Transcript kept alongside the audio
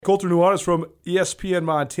Colter Nuanez from ESPN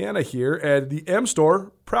Montana here, and the M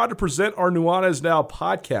Store, proud to present our Nuanez Now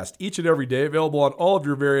podcast each and every day, available on all of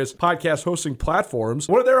your various podcast hosting platforms.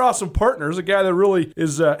 One of their awesome partners, a guy that really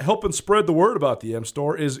is helping spread the word about the M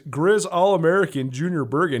Store, is Grizz All-American Junior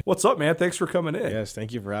Bergen. What's up, man? Thanks for coming in. Yes,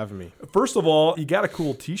 thank you for having me. First of all, you got a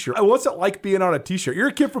cool t-shirt. What's it like being on a t-shirt? You're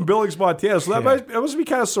a kid from Billings, Montana, so that must be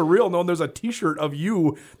kind of surreal knowing there's a t-shirt of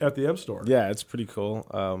you at the M Store. Yeah, it's pretty cool.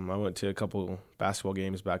 I went to a couple basketball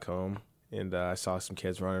games back home, and I saw some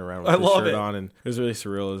kids running around with the shirt on, and it was really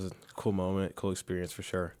surreal. It was a cool moment, cool experience for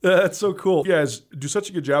sure. That's so cool. You guys do such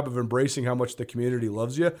a good job of embracing how much the community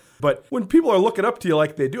loves you. But when people are looking up to you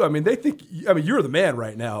like they do, they think, you're the man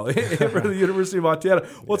right now for the University of Montana.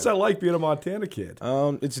 What's that like being a Montana kid?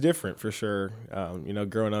 It's different for sure.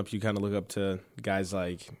 Growing up, you kind of look up to guys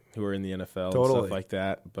like who are in the NFL and stuff like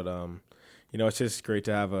that. But, it's just great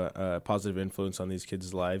to have a positive influence on these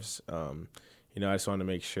kids' lives. I just want to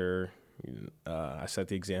make sure I set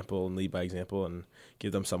the example and lead by example and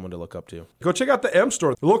give them someone to look up to. Go check out the M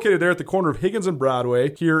Store. They're located there at the corner of Higgins and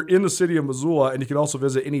Broadway here in the city of Missoula, and you can also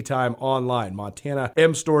visit anytime online,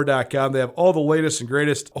 montanamstore.com. They have all the latest and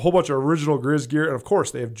greatest, a whole bunch of original Grizz gear, and of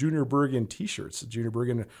course, they have Junior Bergen t-shirts. Junior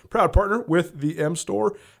Bergen, proud partner with the M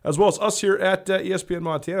Store, as well as us here at ESPN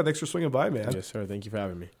Montana. Thanks for swinging by, man. Yes, sir. Thank you for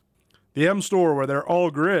having me. The M Store, where they're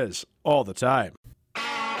all Grizz all the time.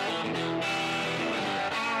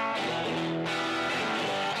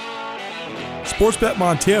 Sportsbet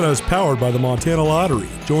Montana is powered by the Montana Lottery.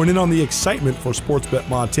 Join in on the excitement for Sportsbet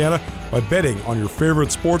Montana by betting on your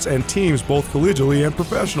favorite sports and teams both collegially and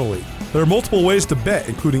professionally. There are multiple ways to bet,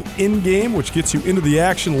 including in-game, which gets you into the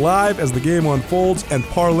action live as the game unfolds, and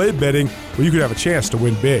parlay betting, where you could have a chance to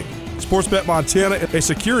win big. Sportsbet Montana, a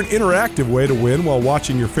secure and interactive way to win while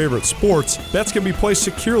watching your favorite sports. Bets can be placed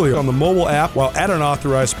securely on the mobile app while at an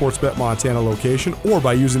authorized Sportsbet Montana location or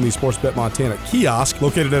by using the Sportsbet Montana kiosk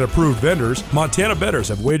located at approved vendors. Montana bettors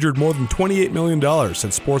have wagered more than $28 million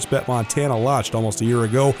since Sportsbet Montana launched almost a year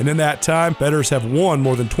ago, and in that time, bettors have won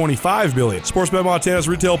more than $25 million. Sportsbet Montana's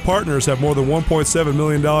retail partners have more than $1.7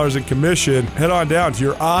 million in commission. Head on down to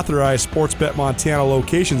your authorized Sportsbet Montana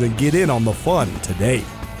locations and get in on the fun today.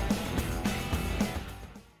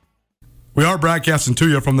 We are broadcasting to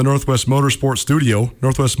you from the Northwest Motorsport Studio.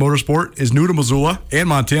 Northwest Motorsport is new to Missoula and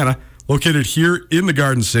Montana, located here in the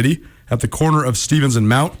Garden City at the corner of Stevens and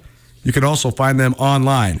Mount. You can also find them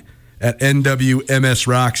online at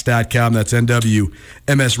nwmsrocks.com. That's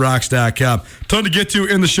nwmsrocks.com. Ton to get to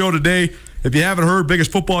in the show today. If you haven't heard,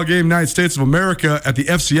 biggest football game in the United States of America at the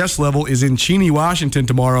FCS level is in Cheney, Washington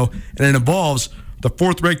tomorrow, and it involves the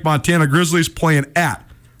fourth-ranked Montana Grizzlies playing at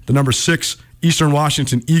the number 6 Eastern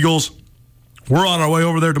Washington Eagles. We're on our way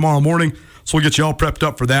over there tomorrow morning, so we'll get you all prepped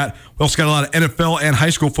up for that. We also got a lot of NFL and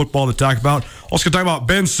high school football to talk about. Also going to talk about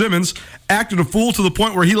Ben Simmons acting a fool to the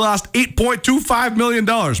point where he lost $8.25 million.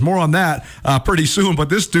 More on that pretty soon. But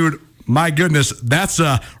this dude, my goodness, that's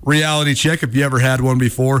a reality check if you ever had one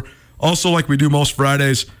before. Also, like we do most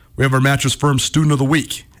Fridays, we have our Mattress Firm Student of the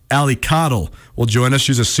Week. Ali Caudle will join us.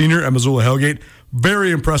 She's a senior at Missoula Hellgate.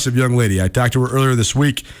 Very impressive young lady. I talked to her earlier this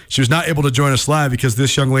week. She was not able to join us live because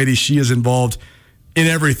this young lady, she is involved in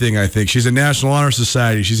everything, I think. She's in National Honor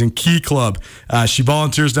Society. She's in Key Club. She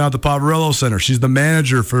volunteers down at the Poverello Center. She's the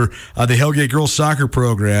manager for the Hellgate girls soccer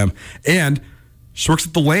program. And she works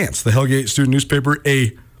at the Lance, the Hellgate student newspaper,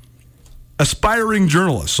 a aspiring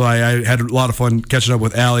journalist. So I had a lot of fun catching up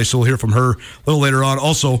with Allie, so we'll hear from her a little later on.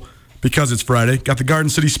 Also, because it's Friday, got the Garden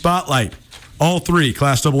City Spotlight. All 3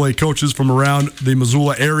 Class AA coaches from around the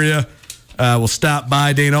Missoula area will stop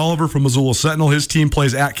by. Dane Oliver from Missoula Sentinel. His team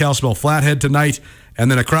plays at Kalispell Flathead tonight.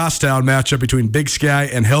 And then a crosstown matchup between Big Sky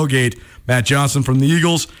and Hellgate. Matt Johnson from the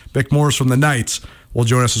Eagles, Vic Morris from the Knights will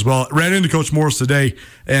join us as well. Ran into Coach Morris today,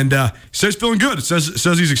 and he says he's feeling good. It says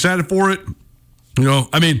he's excited for it.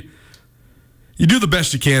 You do the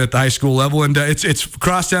best you can at the high school level, and it's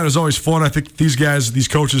crosstown is always fun. I think these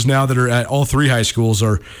coaches now that are at all 3 high schools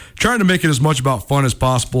are trying to make it as much about fun as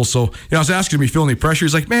possible. So, I was asking him if he feel any pressure.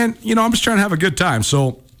 He's like, man, I'm just trying to have a good time.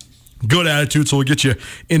 So, good attitude. So we'll get you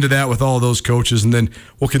into that with all of those coaches, and then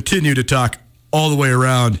we'll continue to talk all the way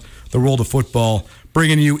around the world of football,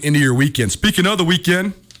 bringing you into your weekend. Speaking of the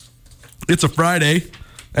weekend, it's a Friday.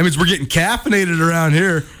 That means we're getting caffeinated around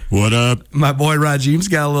here. What up? My boy Rajim's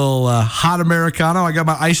got a little hot Americano. I got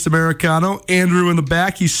my iced Americano. Andrew in the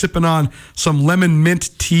back, he's sipping on some lemon mint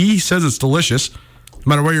tea. He says it's delicious. No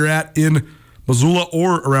matter where you're at in Missoula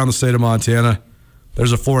or around the state of Montana,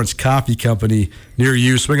 there's a Florence Coffee Company near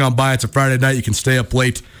you. Swing on by. It's a Friday night. You can stay up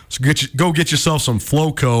late. So go get yourself some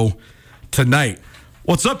Floco tonight.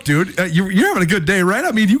 What's up, dude? You're having a good day, right?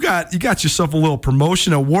 I mean, you got yourself a little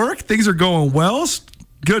promotion at work. Things are going well.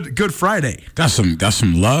 Good Friday. Got some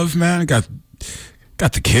love, man. Got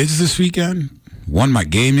the kids this weekend. Won my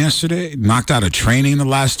game yesterday. Knocked out a training the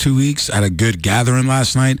last 2 weeks. Had a good gathering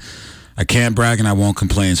last night. I can't brag and I won't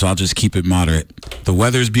complain, so I'll just keep it moderate. The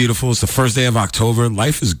weather's beautiful. It's the first day of October.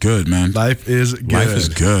 Life is good, man. Life is good. Life is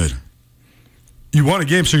good. You won a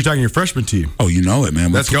game, so you're talking your freshman team. Oh, you know it,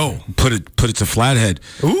 man. Let's go. Put it to Flathead.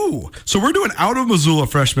 Ooh. So we're doing out of Missoula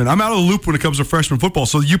freshmen. I'm out of the loop when it comes to freshman football.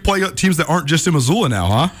 So you play teams that aren't just in Missoula now,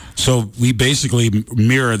 huh? So we basically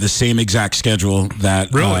mirror the same exact schedule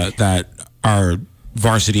that that our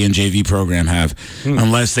varsity and JV program have,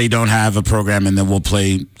 unless they don't have a program, and then we'll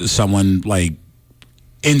play someone like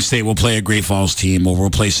in-state. We'll play a Great Falls team, or we'll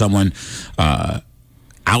play someone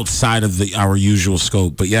outside of our usual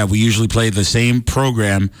scope. But yeah, we usually play the same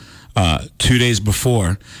program 2 days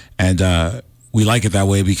before, and we like it that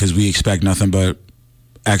way because we expect nothing but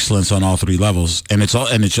excellence on all three levels. And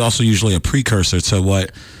it's also usually a precursor to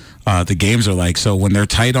what the games are like. So when they're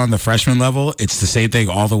tight on the freshman level, it's the same thing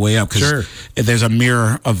all the way up, because there's a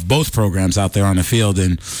mirror of both programs out there on the field.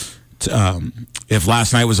 And if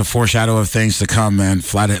last night was a foreshadow of things to come, man,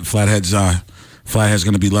 Flathead's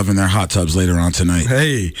going to be loving their hot tubs later on tonight.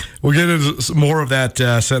 Hey, we'll get into some more of that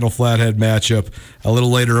Sentinel Flathead matchup a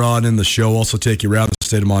little later on in the show. Also take you around the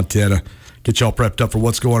state of Montana, get y'all prepped up for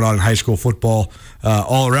what's going on in high school football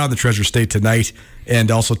all around the Treasure State tonight,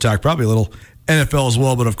 and also talk probably a little NFL as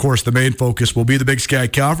well. But of course, the main focus will be the Big Sky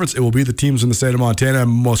Conference. It will be the teams in the state of Montana,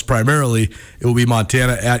 and most primarily, it will be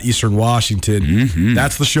Montana at Eastern Washington. Mm-hmm.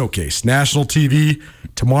 That's the showcase. National TV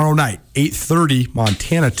tomorrow night, 8:30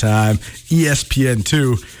 Montana time,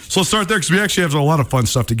 ESPN2. So let's start there, because we actually have a lot of fun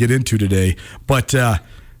stuff to get into today. But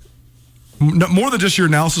more than just your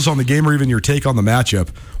analysis on the game or even your take on the matchup,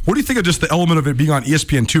 what do you think of just the element of it being on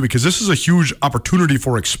ESPN2? Because this is a huge opportunity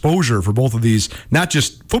for exposure for both of these, not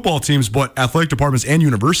just football teams, but athletic departments and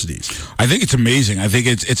universities. I think it's amazing. I think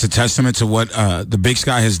it's a testament to what the Big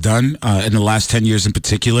Sky has done in the last 10 years in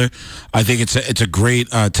particular. I think it's a great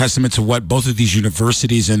testament to what both of these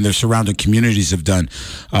universities and their surrounding communities have done.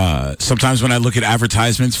 Sometimes when I look at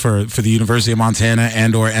advertisements for the University of Montana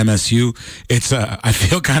and or MSU, it's I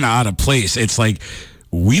feel kind of out of place. It's like,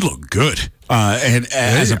 we look good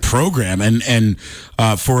as a program, and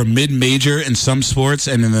for a mid-major in some sports,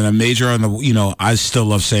 and then a major on the, I still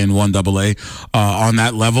love saying 1AA on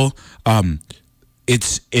that level.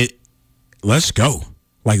 Let's go.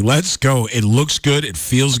 Let's go. It looks good. It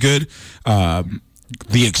feels good.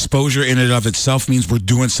 The exposure in and of itself means we're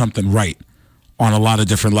doing something right on a lot of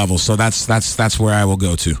different levels. So that's where I will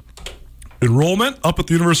go to. Enrollment up at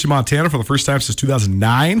the University of Montana for the first time since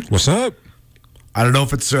 2009. What's up? I don't know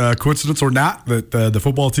if it's a coincidence or not that the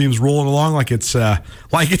football team's rolling along like it's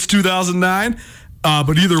 2009.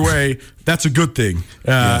 But either way, that's a good thing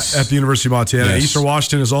at the University of Montana. Yes. Eastern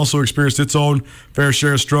Washington has also experienced its own fair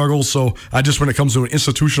share of struggles. So just when it comes to an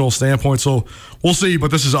institutional standpoint, so we'll see.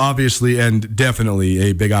 But this is obviously and definitely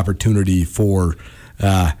a big opportunity for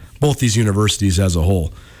both these universities as a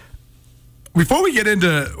whole. Before we get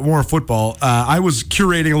into more football, I was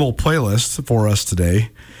curating a little playlist for us today.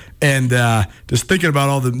 And just thinking about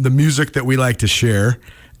all the music that we like to share.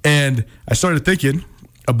 And I started thinking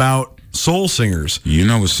about soul singers. You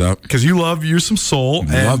know what's up. Because you love some soul.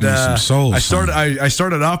 Love me some soul. I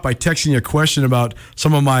started off by texting you a question about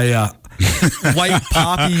some of my light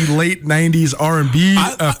poppy late 90s R&B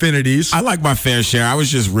affinities. I like my fair share. I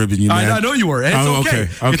was just ribbing you, man. I know you were. And it's okay.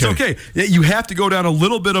 It's okay. You have to go down a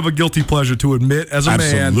little bit of a guilty pleasure to admit as a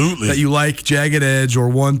man that you like Jagged Edge or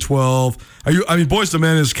 112. Boyz II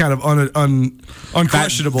Men is kind of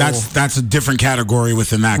unquestionable. That's a different category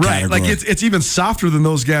within that category. Like it's even softer than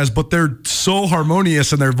those guys, but they're so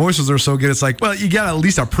harmonious and their voices are so good. It's like, well, you got to at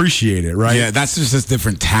least appreciate it, right? Yeah, that's just a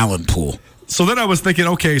different talent pool. So then I was thinking,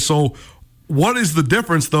 okay, so what is the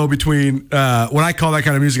difference, though, between when I call that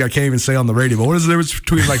kind of music, I can't even say on the radio, but what is the difference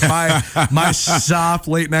between like my soft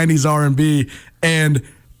late 90s R&B and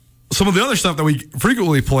some of the other stuff that we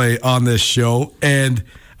frequently play on this show? And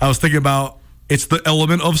I was thinking about, it's the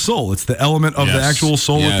element of soul. It's the element of the actual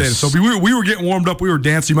soul within. So we were getting warmed up. We were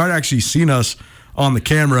dancing. You might have actually seen us on the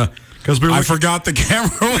camera. I forgot the camera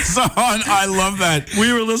was on. I love that.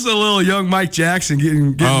 We were listening to a little young Mike Jackson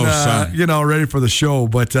getting ready for the show.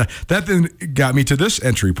 But that then got me to this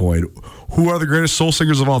entry point. Who are the greatest soul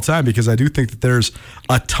singers of all time? Because I do think that there's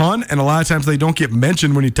a ton, and a lot of times they don't get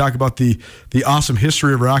mentioned when you talk about the awesome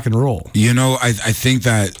history of rock and roll. I think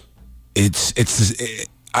that it's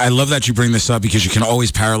I love that you bring this up because you can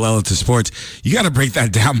always parallel it to sports. You got to break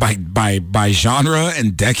that down by genre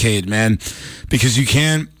and decade, man, because you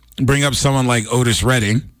can't bring up someone like Otis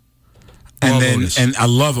Redding. And I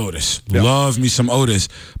love Otis. Yep. Love me some Otis.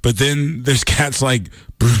 But then there's cats like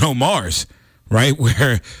Bruno Mars, right?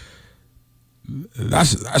 Where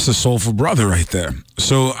that's a soulful brother right there.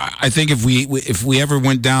 So I think if we ever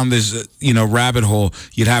went down this rabbit hole,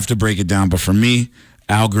 you'd have to break it down. But for me,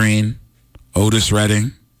 Al Green, Otis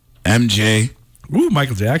Redding, MJ. Ooh,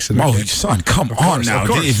 Michael Jackson. Oh, son, come on now.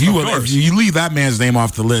 If you leave that man's name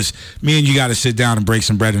off the list, me and you got to sit down and break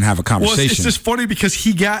some bread and have a conversation. Well, it's just funny because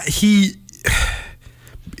he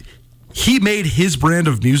made his brand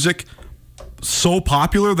of music so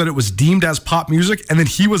popular that it was deemed as pop music, and then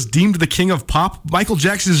he was deemed the king of pop. Michael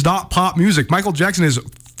Jackson is not pop music. Michael Jackson is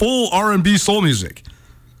full R&B soul music.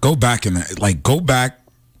 Go back and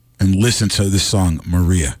listen to this song,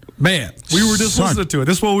 Maria. Man, we were just listening to it.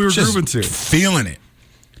 This is what we were grooving to. Feeling it.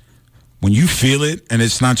 When you feel it, and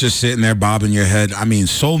it's not just sitting there bobbing your head. I mean,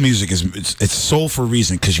 soul music it's soul for a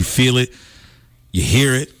reason, because you feel it, you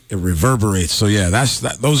hear it, it reverberates. So yeah,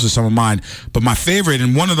 those are some of mine. But my favorite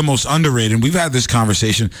and one of the most underrated, and we've had this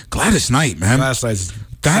conversation, Gladys Knight, man.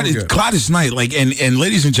 Gladys Knight. Like, and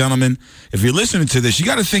ladies and gentlemen, if you're listening to this, you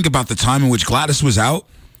got to think about the time in which Gladys was out.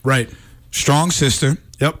 Right. Strong sister.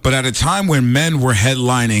 Yep. But at a time when men were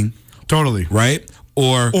headlining. Totally. Right?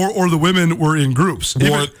 Or the women were in groups.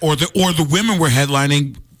 Or the women were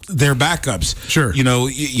headlining their backups. Sure.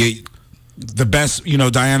 The best,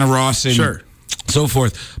 Diana Ross and so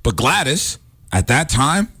forth. But Gladys, at that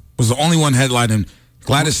time, was the only one headlining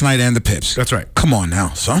Gladys Knight and the Pips. That's right. Come on now,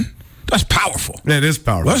 son. That's powerful. Yeah, it is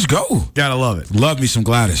powerful. Let's go. Gotta love it. Love me some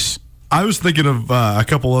Gladys. I was thinking of a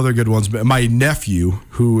couple other good ones. My nephew,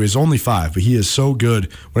 who is only 5, but he is so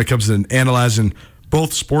good when it comes to analyzing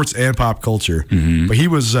both sports and pop culture. Mm-hmm. But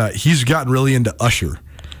he's gotten really into Usher.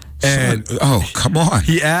 And come on.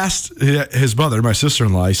 He asked his mother, my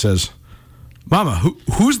sister-in-law, he says, Mama,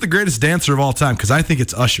 who's the greatest dancer of all time? Because I think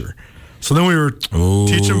it's Usher. So then we were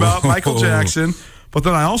teaching about Michael Jackson. But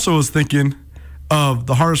then I also was thinking of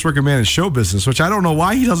the hardest working man in show business, which I don't know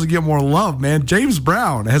why he doesn't get more love, man. James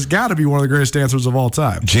Brown has got to be one of the greatest dancers of all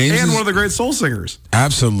time. And one of the great soul singers.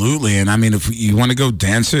 Absolutely. And I mean, if you want to go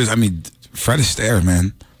dancers, I mean, Fred Astaire,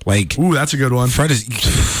 man. Like, ooh, that's a good one. Fred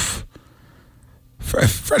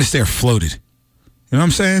Astaire floated. You know what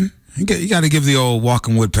I'm saying? You got to give the old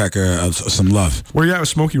walking woodpecker some love. Where you at with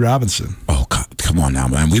Smokey Robinson? Oh, God, come on now,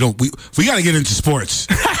 man. We got to get into sports.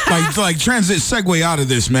 like segue out of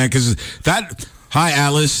this, man, because that. Hi,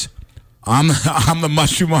 Alice. I'm the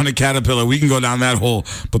mushroom on the caterpillar. We can go down that hole,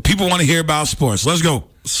 but people want to hear about sports. Let's go.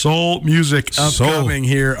 Soul music upcoming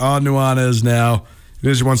here on Nuanez now. It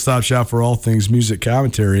is your one-stop shop for all things music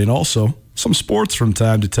commentary and also some sports from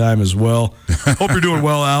time to time as well. Hope you're doing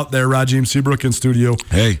well out there. Rajiem Seabrook in studio.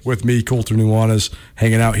 Hey. With me, Colter Nuanez,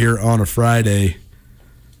 hanging out here on a Friday.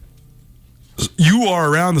 You are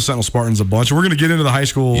around the Sentinel Spartans a bunch. We're going to get into the high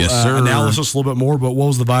school analysis a little bit more, but what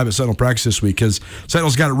was the vibe at Sentinel practice this week? Because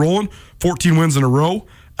Sentinel's got it rolling, 14 wins in a row.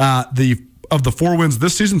 Of the 4 wins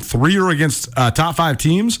this season, 3 are against top 5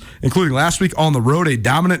 teams, including last week on the road, a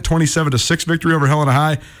dominant 27-6 victory over Helena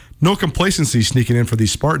High. No complacency sneaking in for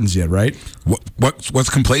these Spartans yet, right?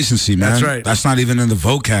 What's complacency, man? That's right. That's not even in the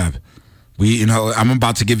vocab. I'm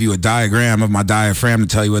about to give you a diagram of my diaphragm to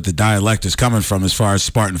tell you what the dialect is coming from as far as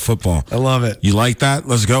Spartan football. I love it. You like that?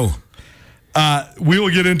 Let's go. We will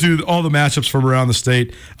get into all the matchups from around the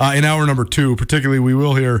state in hour number 2. Particularly, we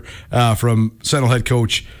will hear from Sentinel head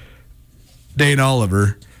coach Dane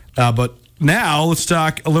Oliver. But now let's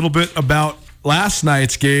talk a little bit about last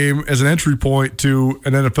night's game as an entry point to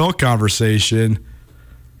an NFL conversation.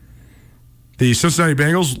 The Cincinnati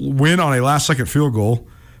Bengals win on a last-second field goal.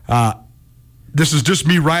 This is just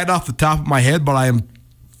me right off the top of my head, but I am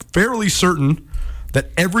fairly certain that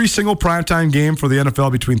every single primetime game for the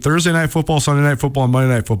NFL between Thursday Night Football, Sunday Night Football, and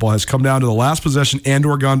Monday Night Football has come down to the last possession and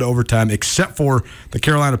or gone to overtime, except for the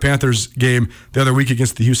Carolina Panthers game the other week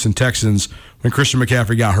against the Houston Texans when Christian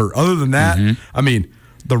McCaffrey got hurt. Other than that, I mean,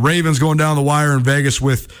 the Ravens going down the wire in Vegas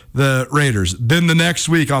with the Raiders. Then the next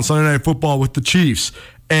week on Sunday Night Football with the Chiefs.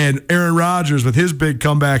 And Aaron Rodgers with his big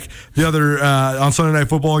comeback the other on Sunday Night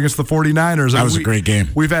Football against the 49ers. That was a great game.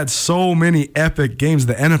 We've had so many epic games.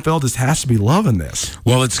 The NFL just has to be loving this.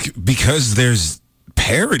 Well, it's because there's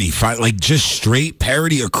parity, like just straight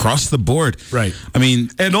parity across the board. Right. I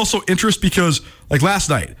mean, and also interest because, like last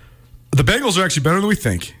night, the Bengals are actually better than we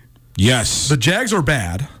think. Yes. The Jags are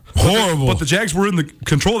bad. Horrible. But the Jags were in the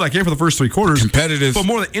control of that game for the first 3 quarters. Competitive. But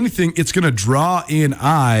more than anything, it's going to draw in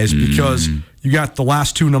eyes because you got the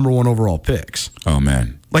last 2 number 1 overall picks. Oh,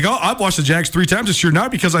 man. Like, I've watched the Jags 3 times this year, not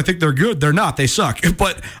because I think they're good. They're not. They suck.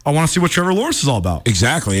 But I want to see what Trevor Lawrence is all about.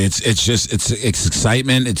 Exactly. It's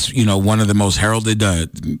excitement. It's, one of the most heralded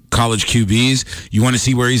college QBs. You want to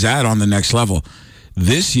see where he's at on the next level.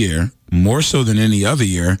 This year, more so than any other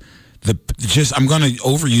year, I'm going to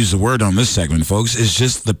overuse the word on this segment, folks, is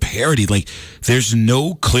just the parity. Like, there's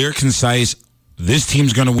no clear, concise, this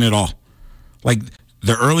team's going to win it all. Like,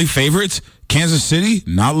 the early favorites, Kansas City,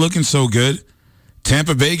 not looking so good.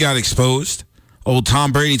 Tampa Bay got exposed. Old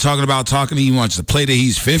Tom Brady he wants to play till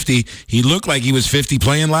he's 50. He looked like he was 50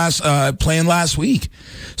 playing last week.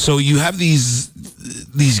 So you have these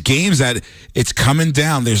games that it's coming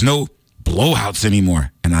down. There's no blowouts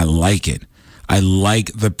anymore, and I like it. I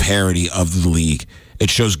like the parity of the league.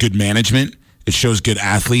 It shows good management. It shows good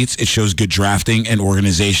athletes. It shows good drafting and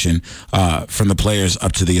organization from the players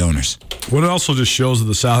up to the owners. What it also just shows that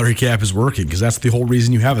the salary cap is working, because that's the whole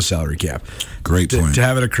reason you have a salary cap. Great point. To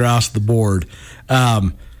have it across the board.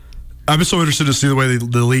 I'm so interested to see the way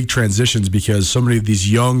the league transitions, because so many of these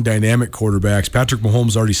young, dynamic quarterbacks, Patrick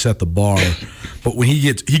Mahomes already set the bar, but when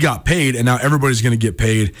he got paid, and now everybody's going to get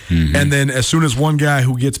paid. Mm-hmm. And then as soon as one guy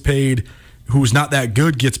who gets paid, who's not that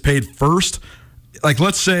good, gets paid first, like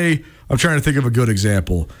let's say, I'm trying to think of a good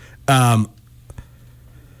example.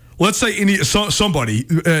 Let's say somebody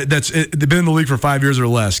that's been in the league for 5 years or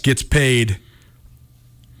less gets paid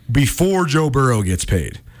before Joe Burrow gets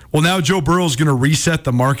paid. Well, now Joe Burrow is going to reset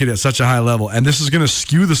the market at such a high level, and this is going to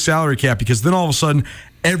skew the salary cap, because then all of a sudden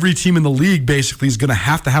every team in the league basically is going to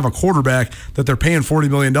have a quarterback that they're paying $40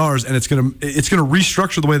 million, and it's going to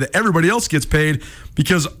restructure the way that everybody else gets paid,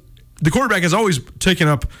 because the quarterback has always taken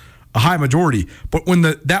up a high majority. But when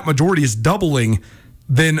that majority is doubling,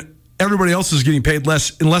 then everybody else is getting paid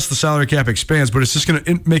less unless the salary cap expands, but it's just going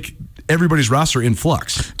to make everybody's roster in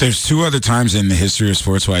flux. There's 2 other times in the history of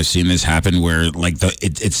sports where I've seen this happen, where like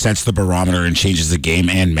it sets the barometer and changes the game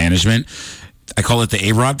and management. I call it the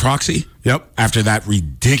A-Rod proxy. Yep. After that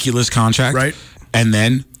ridiculous contract. Right. And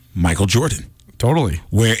then Michael Jordan. Totally.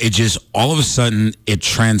 Where it just, all of a sudden, it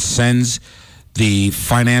transcends the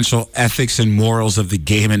financial ethics and morals of the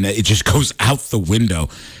game, and it just goes out the window.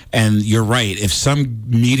 And you're right. If some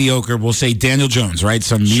mediocre, we'll say Daniel Jones, right?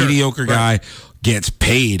 Some mediocre guy gets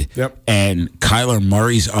paid, and Kyler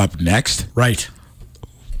Murray's up next. Right.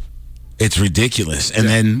 It's ridiculous. And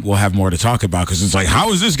then we'll have more to talk about, because it's like,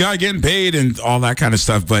 how is this guy getting paid and all that kind of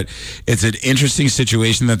stuff. But it's an interesting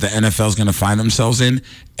situation that the NFL is going to find themselves in.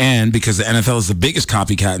 And because the NFL is the biggest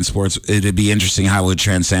copycat in sports, it'd be interesting how it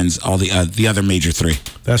transcends all the other major 3.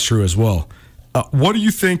 That's true as well. What do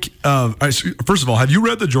you think of, first of all, have you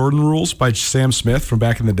read The Jordan Rules by Sam Smith from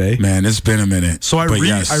back in the day? Man, it's been a minute. So I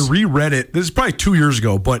reread it. This is probably 2 years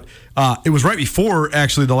ago, but it was right before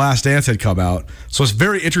actually The Last Dance had come out. So it's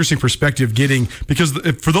very interesting perspective because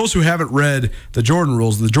for those who haven't read The Jordan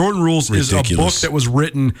Rules is a book that was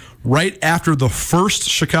written right after the first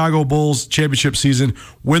Chicago Bulls championship season,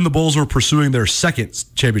 when the Bulls were pursuing their second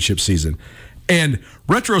championship season. And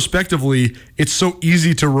retrospectively, it's so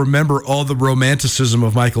easy to remember all the romanticism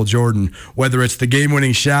of Michael Jordan, whether it's the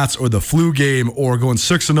game-winning shots or the flu game or going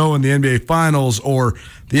 6-0 in the NBA Finals or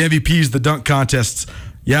the MVPs, the dunk contests,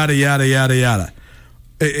 yada, yada, yada, yada.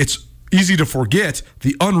 It's easy to forget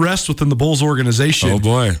the unrest within the Bulls organization. Oh,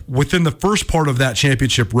 boy. Within the first part of that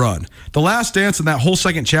championship run. The Last Dance and that whole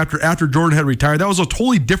second chapter after Jordan had retired, that was a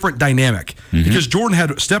totally different dynamic, because Jordan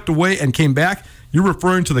had stepped away and came back. You're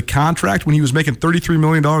referring to the contract when he was making $33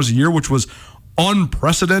 million a year, which was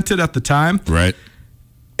unprecedented at the time. Right.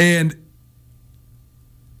 And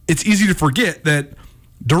it's easy to forget that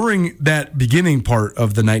during that beginning part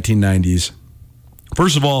of the 1990s,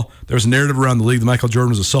 first of all, there was a narrative around the league that Michael Jordan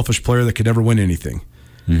was a selfish player that could never win anything.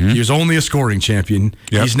 He was only a scoring champion.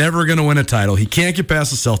 Yep. He's never going to win a title. He can't get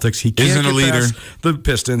past the Celtics. He can't get past the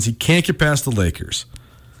Pistons. He can't get past the Lakers.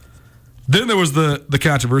 Then there was the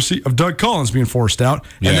controversy of Doug Collins being forced out,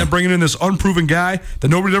 and then bringing in this unproven guy that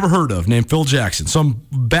nobody ever heard of named Phil Jackson, some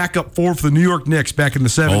backup 4 for the New York Knicks back in the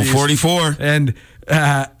 70s. Old 44. And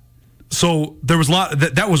so there was a lot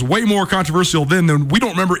that was way more controversial then than we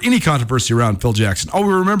don't remember any controversy around Phil Jackson. All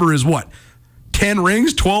we remember is what? 10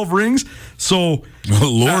 rings, 12 rings. So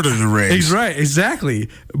Lord of the Rings. He's right, exactly.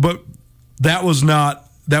 But that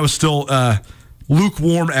was still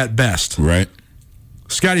lukewarm at best. Right.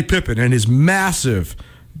 Scottie Pippen and his massive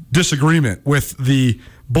disagreement with the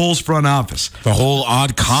Bulls front office. The whole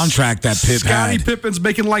odd contract that Pip had. Scottie Pippen's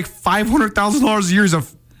making like $500,000 a year as an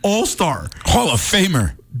all-star. Hall of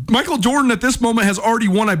Famer. Michael Jordan at this moment has already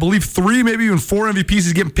won, I believe, 3, maybe even 4 MVPs.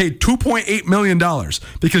 He's getting paid $2.8 million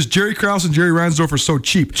because Jerry Krause and Jerry Reinsdorf are so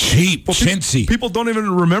cheap. Chintzy. People don't even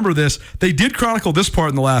remember this. They did chronicle this part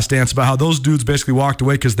in The Last Dance about how those dudes basically walked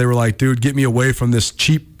away because they were like, dude, get me away from this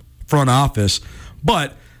cheap front office.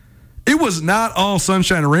 But it was not all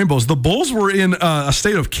sunshine and rainbows. The Bulls were in a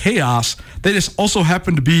state of chaos. They just also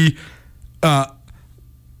happened to be...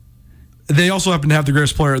 They also happen to have the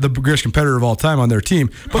greatest player, the greatest competitor of all time on their team.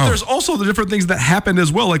 But there's also the different things that happened as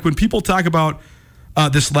well. Like when people talk about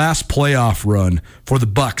this last playoff run for the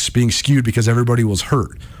Bucks being skewed because everybody was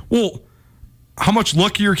hurt. Well, how much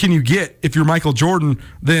luckier can you get if you're Michael Jordan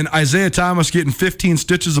than Isaiah Thomas getting 15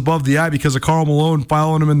 stitches above the eye because of Karl Malone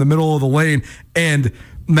following him in the middle of the lane, and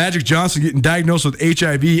Magic Johnson getting diagnosed with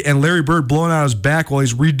HIV, and Larry Bird blowing out his back while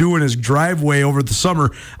he's redoing his driveway over the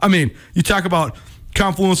summer? I mean, you talk about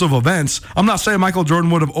confluence of events. I'm not saying Michael Jordan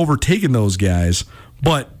would have overtaken those guys,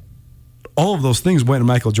 but all of those things went in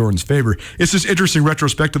Michael Jordan's favor. It's just interesting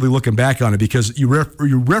retrospectively looking back on it because you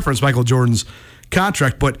reference Michael Jordan's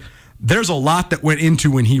contract, but there's a lot that went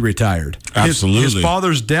into when he retired. Absolutely. His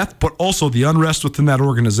father's death, but also the unrest within that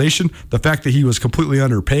organization, the fact that he was completely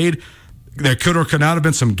underpaid. There could or could not have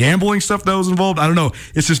been some gambling stuff that was involved. I don't know.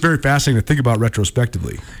 It's just very fascinating to think about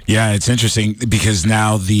retrospectively. Yeah, it's interesting because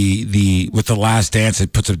now the with The Last Dance,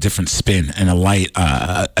 it puts a different spin and a light,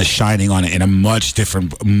 a shining on it in a much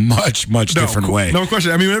different way. No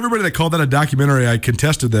question. I mean, everybody that called that a documentary, I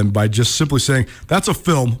contested them by just simply saying that's a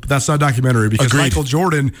film, but that's not a documentary because Agreed. Michael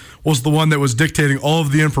Jordan was the one that was dictating all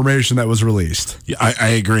of the information that was released. Yeah, I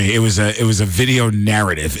agree. It was a video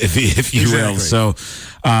narrative, if you will. So.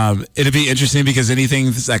 It'll be interesting because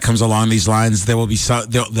anything that comes along these lines, there'll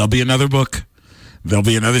be another book, there'll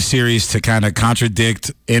be another series to kind of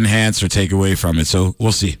contradict, enhance, or take away from it. So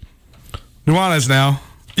we'll see. Nuanez now,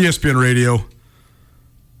 ESPN Radio,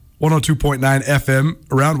 102.9 FM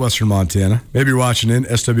around Western Montana. Maybe you're watching in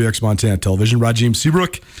SWX Montana Television. Rajiem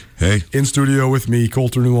Seabrook, hey, in studio with me,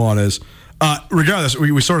 Colter Nuanez. Regardless,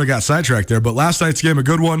 we sort of got sidetracked there, but last night's game, a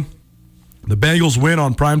good one. The Bengals win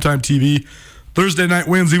on primetime TV. Thursday night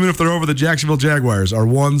wins, even if they're over the Jacksonville Jaguars, are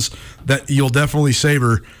ones that you'll definitely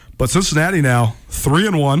savor. But Cincinnati now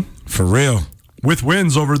 3-1 for real, with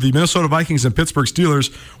wins over the Minnesota Vikings and Pittsburgh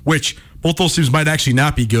Steelers, which both those teams might actually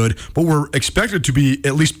not be good, but were expected to be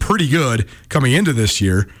at least pretty good coming into this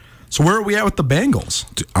year. So where are we at with the Bengals?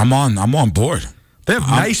 I'm on board. They have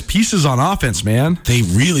nice pieces on offense, man. They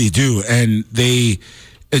really do, and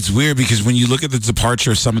it's weird because when you look at the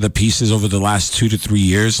departure of some of the pieces over the last 2 to 3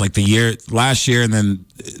 years, like last year and then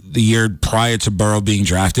the year prior to Burrow being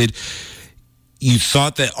drafted, you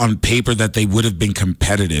thought that on paper that they would have been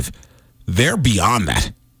competitive. They're beyond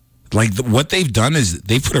that. Like what they've done is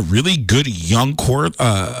they've put a really good young core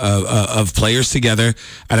of players together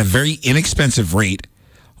at a very inexpensive rate.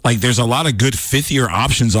 Like there's a lot of good fifth-year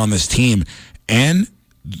options on this team, and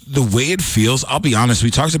the way it feels, I'll be honest,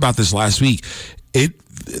 we talked about this last week.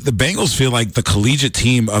 The Bengals feel like the collegiate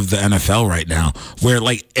team of the NFL right now, where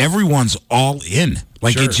like everyone's all in.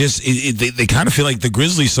 Like sure. They kind of feel like the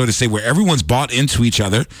Grizzlies, so to say, where everyone's bought into each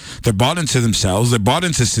other. They're bought into themselves. They're bought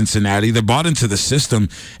into Cincinnati. They're bought into the system,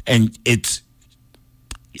 and it's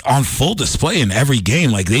on full display in every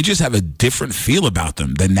game. Like they just have a different feel about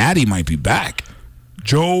them. The Natty might be back.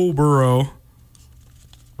 Joe Burrow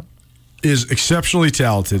is exceptionally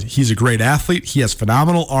talented. He's a great athlete. He has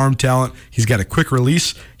phenomenal arm talent. He's got a quick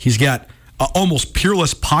release. He's got almost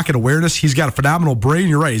peerless pocket awareness. He's got a phenomenal brain.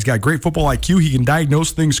 You're right. He's got great football IQ. He can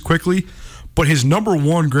diagnose things quickly. But his number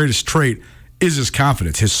one greatest trait is his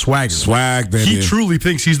confidence, his swagger. Swag, baby. He truly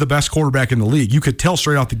thinks he's the best quarterback in the league. You could tell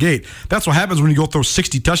straight out the gate. That's what happens when you go throw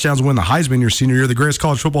 60 touchdowns and win the Heisman your senior year, the greatest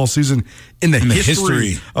college football season in the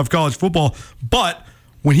history of college football. But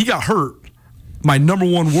when he got hurt, my number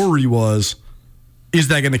one worry was, is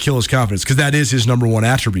that going to kill his confidence? Because that is his number one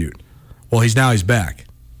attribute. Well, he's back.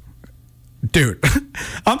 Dude,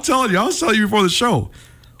 I'm telling you, I was telling you before the show,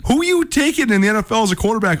 who are you taking in the NFL as a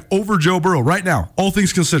quarterback over Joe Burrow right now, all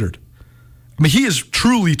things considered? I mean, he is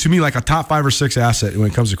truly, to me, like a top 5 or 6 asset when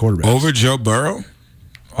it comes to quarterbacks. Over Joe Burrow?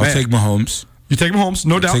 I'll take Mahomes. You take Mahomes,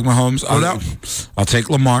 no doubt. Take Mahomes. No doubt. I'll take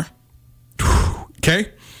Lamar. Okay.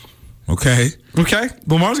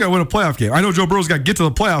 Lamar's got to win a playoff game. I know Joe Burrow's got to get to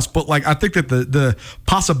the playoffs, but like I think that the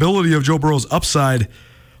possibility of Joe Burrow's upside,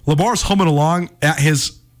 Lamar's humming along at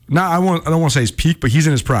his. I don't want to say his peak, but he's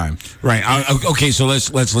in his prime. Right. Okay. So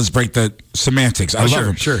let's break the semantics. I love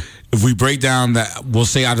him. Sure. If we break down that, we'll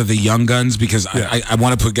say out of the young guns, because I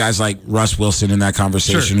want to put guys like Russ Wilson in that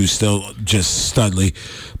conversation, who's still just studly.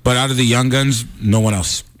 But out of the young guns, no one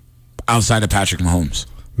else outside of Patrick Mahomes.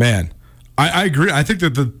 Man, I agree. I think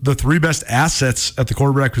that the three best assets at the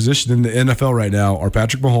quarterback position in the NFL right now are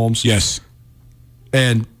Patrick Mahomes. Yes.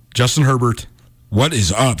 And Justin Herbert. What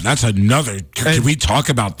is up? That's another. Can we talk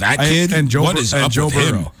about that kid? And Joe, what is up Joe with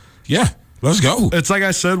Burrow. him? Yeah, let's go. It's like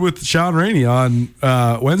I said with Sean Rainey on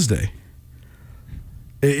Wednesday.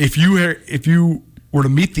 If you were to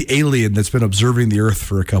meet the alien that's been observing the earth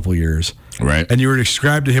for a couple years, right, and you were to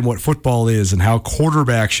describe to him what football is and how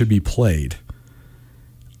quarterback should be played,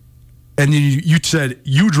 and you said,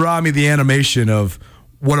 you draw me the animation of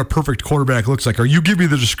what a perfect quarterback looks like, or you give me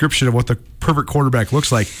the description of what the perfect quarterback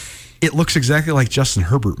looks like, it looks exactly like Justin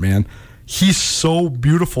Herbert, man. He's so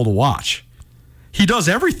beautiful to watch. He does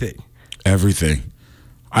everything. Everything.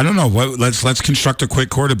 I don't know. Let's construct a quick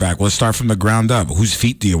quarterback. Let's start from the ground up. Whose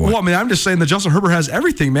feet do you want? Well, I mean, I'm just saying that Justin Herbert has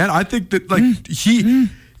everything, man. I think that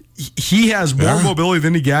he has more mobility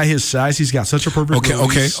than any guy his size. He's got such a perfect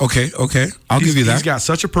release. Okay. I'll give you that. He's got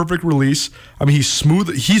such a perfect release. I mean, he's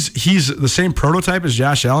smooth. He's the same prototype as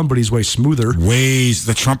Josh Allen, but he's way smoother.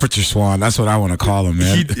 The trumpeter swan. That's what I want to call him,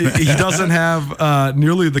 man. He doesn't have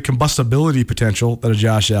nearly the combustibility potential that a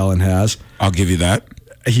Josh Allen has. I'll give you that.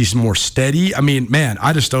 He's more steady. I mean, man,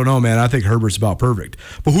 I just don't know, man. I think Herbert's about perfect.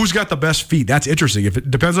 But who's got the best feet? That's interesting. If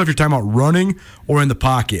it depends on if you're talking about running or in the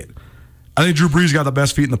pocket. I think Drew Brees got the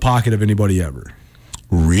best feet in the pocket of anybody ever.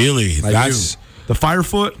 Really? That's the fire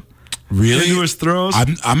foot. Really? Into his throws.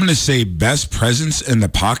 I'm going to say best presence in the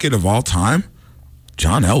pocket of all time,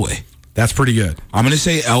 John Elway. That's pretty good. I'm going to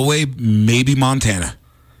say Elway, maybe Montana.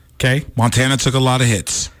 Okay. Montana took a lot of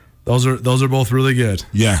hits. Those are both really good.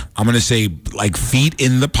 Yeah, I'm going to say like feet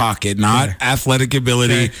in the pocket, not athletic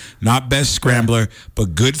ability, not best scrambler,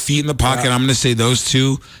 but good feet in the pocket. I'm going to say those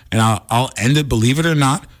two, and I'll end it, believe it or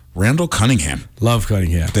not, Randall Cunningham. Love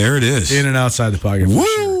Cunningham. There it is. In and outside the pocket. Woo!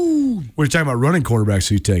 Sure. When you're talking about running quarterbacks,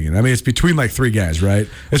 who you taking? I mean, it's between like three guys, right?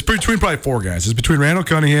 It's between probably four guys. It's between Randall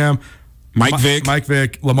Cunningham, Mike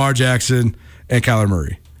Vick, Lamar Jackson, and Kyler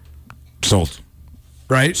Murray. Sold.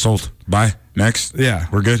 Right? Sold. Bye. Next. Yeah.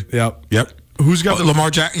 We're good? Yep. Who's got Lamar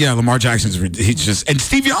Jackson? Yeah, Lamar Jackson's. He's just. And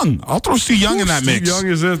Steve Young. I'll throw Steve Young in that mix. Steve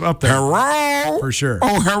Young is up there. Hello. For sure.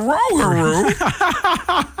 Oh,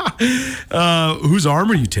 hello. Whose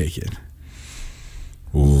arm are you taking?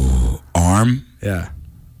 Ooh, arm? Yeah.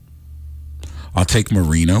 I'll take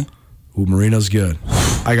Marino. Ooh, Marino's good.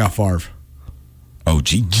 I got Favre. Oh,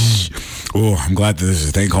 gee. Oh, I'm glad that there's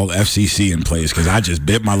a thing called FCC in place because I just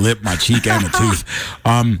bit my lip, my cheek, and my tooth.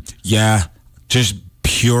 Yeah, just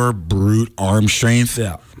pure brute arm strength.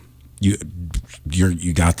 Yeah,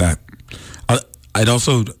 you got that. I'd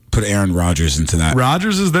also put Aaron Rodgers into that.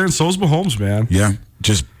 Rodgers is there, and so's Mahomes, man. Yeah,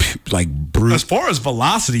 just like brute. As far as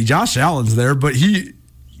velocity, Josh Allen's there, but he's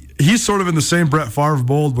sort of in the same Brett Favre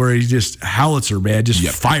mold where he just howitzer, man, just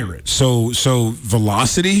fire it. So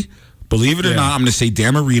velocity. Believe it or not, I'm going to say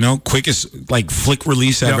Dan Marino, quickest like flick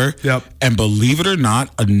release ever. Yep. And believe it or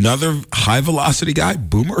not, another high velocity guy,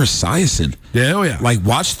 Boomer Esiason. Yeah, oh yeah. Like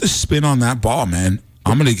watch the spin on that ball, man.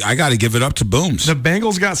 I got to give it up to Booms. The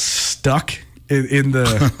Bengals got stuck in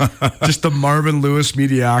the just the Marvin Lewis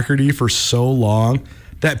mediocrity for so long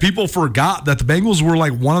that people forgot that the Bengals were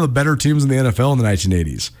like one of the better teams in the NFL in the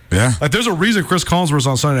 1980s. Yeah. Like there's a reason Chris Collinsworth was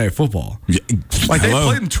on Sunday Night Football. Yeah. Like they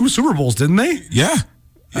played in 2 Super Bowls, didn't they? Yeah.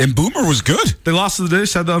 And Boomer was good. They lost to the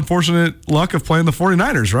Dish, had the unfortunate luck of playing the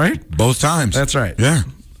 49ers, right? Both times. That's right. Yeah.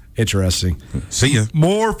 Interesting. See ya.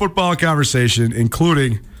 More football conversation,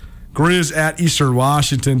 including Grizz at Eastern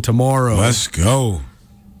Washington tomorrow. Let's go.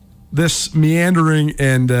 This meandering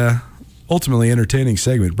and ultimately entertaining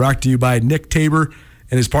segment brought to you by Nick Tabor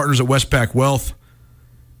and his partners at Westpac Wealth.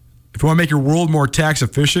 If you want to make your world more tax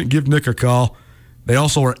efficient, give Nick a call. They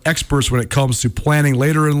also are experts when it comes to planning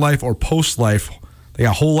later in life or post-life. They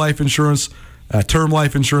got whole life insurance, term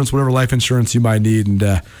life insurance, whatever life insurance you might need. And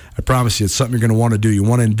I promise you, it's something you're going to want to do. You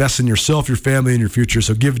want to invest in yourself, your family, and your future.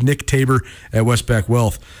 So give Nick Tabor at Westpac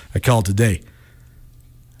Wealth a call today.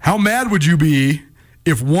 How mad would you be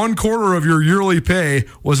if 1/4 of your yearly pay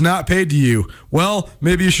was not paid to you? Well,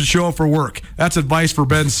 maybe you should show up for work. That's advice for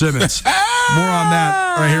Ben Simmons. More on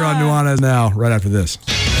that right here on Nuanez Now, right after this.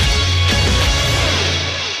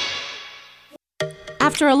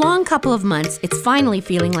 After a long couple of months, it's finally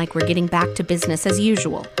feeling like we're getting back to business as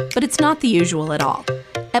usual. But it's not the usual at all.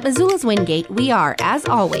 At Missoula's Wingate, we are, as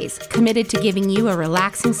always, committed to giving you a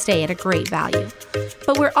relaxing stay at a great value.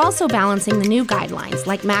 But we're also balancing the new guidelines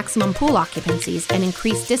like maximum pool occupancies and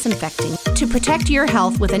increased disinfecting to protect your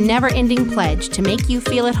health with a never-ending pledge to make you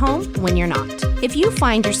feel at home when you're not. If you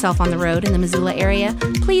find yourself on the road in the Missoula area,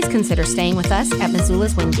 please consider staying with us at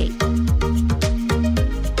Missoula's Wingate.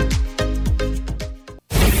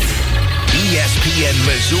 ESPN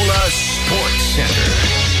Missoula Sports Center.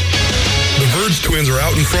 The Verge twins are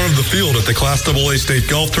out in front of the field at the Class AA State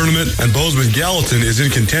Golf Tournament, and Bozeman Gallatin is in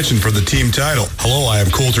contention for the team title. Hello, I am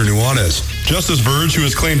Colter Nuanez. Justice Verge, who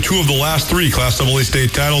has claimed 2 of the last 3 Class AA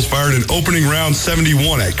State titles, fired an opening round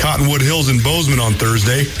 71 at Cottonwood Hills in Bozeman on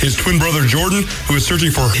Thursday. His twin brother Jordan, who is searching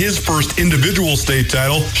for his first individual state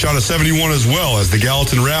title, shot a 71 as well, as the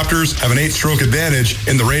Gallatin Raptors have an 8-stroke advantage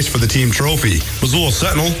in the race for the team trophy. Missoula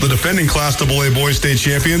Sentinel, the defending Class AA boys state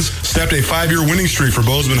champions, snapped a 5-year winning streak for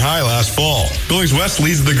Bozeman High last fall. Billings West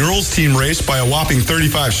leads the girls team race by a whopping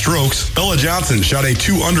 35 strokes. Bella Johnson shot a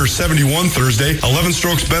 2 under 71 Thursday, 11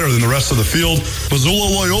 strokes better than the rest of the field. Missoula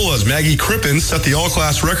Loyola's Maggie Crippen set the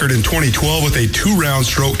all-class record in 2012 with a 2-round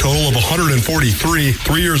stroke total of 143.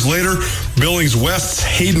 3 years later, Billings West's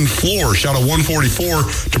Hayden Floor shot a 144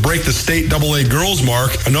 to break the state AA girls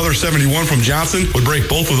mark. Another 71 from Johnson would break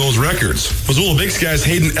both of those records. Missoula Big Sky's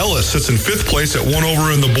Hayden Ellis sits in 5th place at 1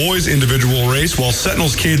 over in the boys' individual race, while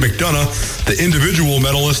Sentinel's Cade McDonough, the individual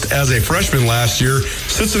medalist as a freshman last year,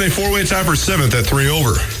 sits in a 4-way tie for 7th at 3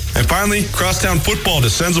 over. And finally, crosstown football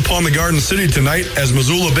descends upon the Garden City tonight as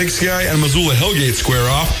Missoula Big Sky and Missoula Hellgate square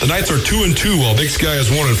off. The Knights are 2-2 while Big Sky is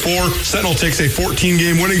 1-4. Sentinel takes a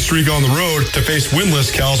 14-game winning streak on the road to face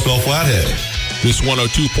winless Kalispell Flathead. This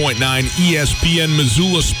 102.9 ESPN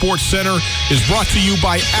Missoula Sports Center is brought to you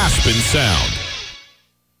by Aspen Sound.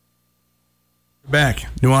 Back.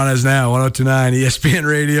 Nuanez now, 102.9 ESPN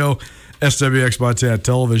Radio, SWX Montana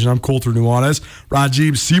Television. I'm Colter Nuanez.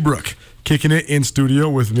 Rajiem Seabrook kicking it in studio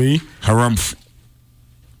with me. Harumph.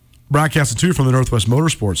 Broadcasting too from the Northwest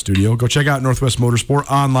Motorsport studio. Go check out Northwest Motorsport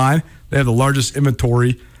online. They have the largest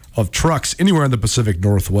inventory of trucks anywhere in the Pacific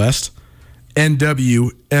Northwest.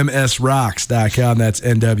 NWMSRocks.com. That's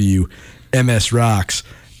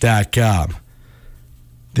NWMSRocks.com.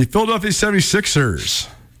 The Philadelphia 76ers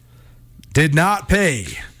did not pay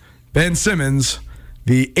Ben Simmons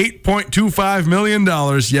the $8.25 million.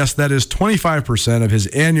 Yes, that is 25% of his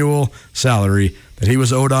annual salary that he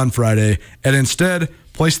was owed on Friday, and instead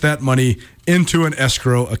placed that money into an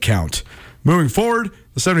escrow account. Moving forward,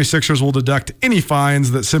 the 76ers will deduct any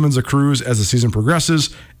fines that Simmons accrues as the season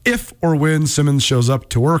progresses. If or when Simmons shows up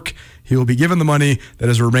to work, he will be given the money that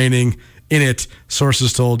is remaining in it,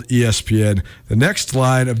 sources told ESPN. The next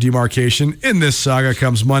line of demarcation in this saga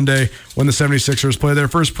comes Monday when the 76ers play their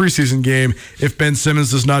first preseason game. If Ben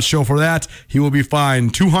Simmons does not show for that, he will be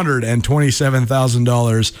fined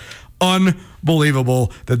 $227,000.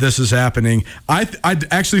 Unbelievable that this is happening. I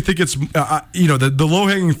actually think it's, the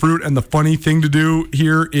low-hanging fruit and the funny thing to do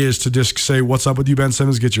here is to just say, what's up with you, Ben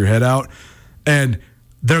Simmons? Get your head out. And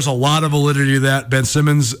there's a lot of validity to that. Ben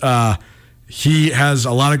Simmons, he has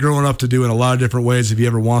a lot of growing up to do in a lot of different ways if he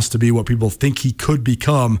ever wants to be what people think he could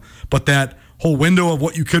become. But that whole window of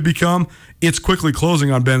what you could become, it's quickly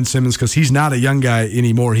closing on Ben Simmons because he's not a young guy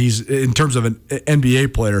anymore. He's in terms of an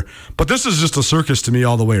NBA player. But this is just a circus to me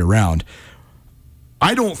all the way around.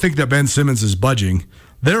 I don't think that Ben Simmons is budging.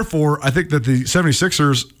 Therefore, I think that the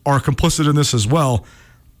 76ers are complicit in this as well.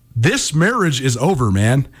 This marriage is over,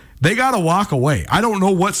 man. They got to walk away. I don't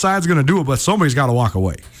know what side's going to do it, but somebody's got to walk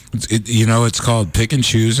away. It's called pick and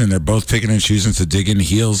choose, and they're both picking and choosing to dig in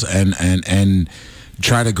heels and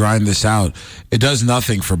try to grind this out. It does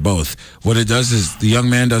nothing for both. What it does is the young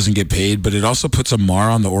man doesn't get paid, but it also puts a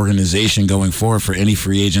mar on the organization going forward for any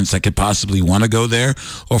free agents that could possibly want to go there,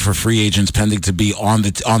 or for free agents pending to be on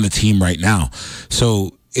the team right now.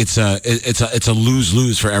 So it's a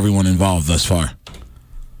lose-lose for everyone involved thus far.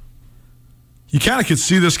 You kind of could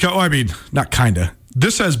see this not kind of.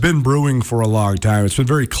 This has been brewing for a long time. It's been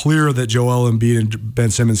very clear that Joel Embiid and Ben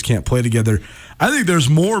Simmons can't play together. I think there's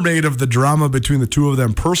more made of the drama between the two of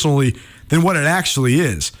them personally than what it actually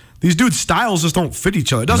is. These dudes' styles just don't fit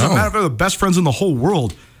each other. It doesn't matter if they're the best friends in the whole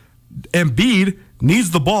world. Embiid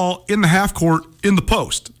needs the ball in the half court in the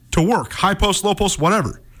post to work. High post, low post,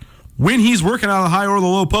 whatever. When he's working out of the high or the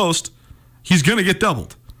low post, he's going to get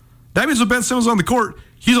doubled. That means when Ben Simmons is on the court,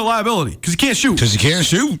 he's a liability because he can't shoot.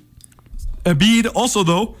 Embiid also,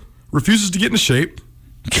 though, refuses to get into shape.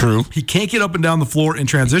 True. He can't get up and down the floor in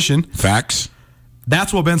transition. Facts.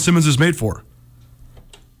 That's what Ben Simmons is made for.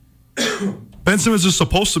 Ben Simmons is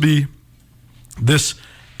supposed to be this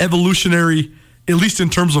evolutionary, at least in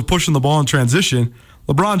terms of pushing the ball in transition.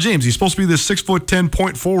 LeBron James, he's supposed to be this 6'10"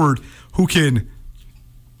 point forward who can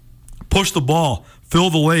push the ball, fill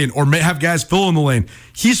the lane, or may have guys fill in the lane.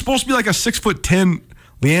 He's supposed to be like a 6'10"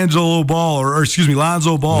 Lonzo Ball.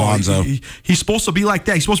 He's supposed to be like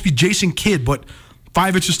that. He's supposed to be Jason Kidd, but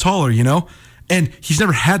 5 inches taller, And he's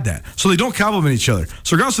never had that. So they don't compliment each other.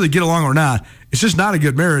 So regardless if they get along or not, it's just not a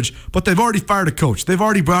good marriage. But they've already fired a coach. They've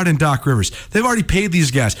already brought in Doc Rivers. They've already paid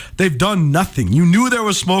these guys. They've done nothing. You knew there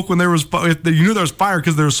was smoke when there was fire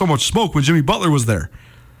because there was so much smoke when Jimmy Butler was there.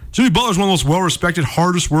 Jimmy Butler's one of the most well-respected,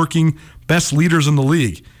 hardest-working, best leaders in the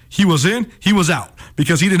league. He was in, he was out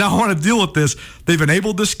because he did not want to deal with this. They've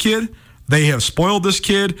enabled this kid. They have spoiled this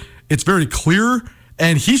kid. It's very clear.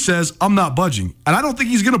 And he says, I'm not budging. And I don't think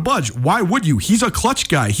he's going to budge. Why would you? He's a clutch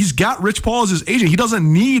guy. He's got Rich Paul as his agent. He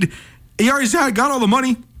doesn't need, he already got all the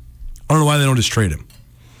money. I don't know why they don't just trade him.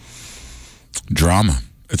 Drama.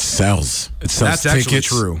 It sells. It sells That's tickets.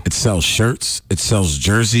 Actually true. It sells shirts. It sells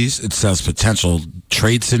jerseys. It sells potential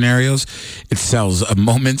trade scenarios. It sells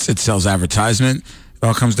moments. It sells advertisement. It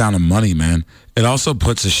all comes down to money, man. It also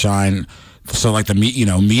puts a shine. So like the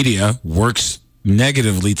media works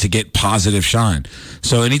negatively to get positive shine.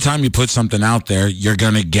 So anytime you put something out there, you're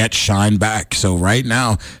going to get shine back. So right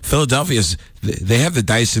now, Philadelphia's, they have the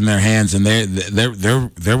dice in their hands, and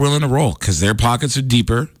they're willing to roll because their pockets are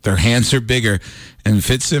deeper, their hands are bigger, and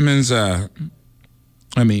Simmons,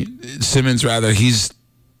 he's.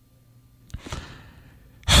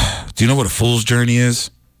 Do you know what a fool's journey is?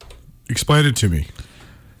 Explain it to me.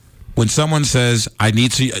 When someone says, I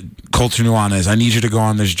need to, Colter Nuanez, I need you to go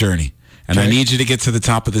on this journey. And I need you to get to the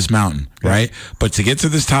top of this mountain, right? But to get to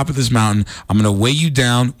this top of this mountain, I'm going to weigh you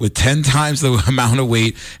down with 10 times the amount of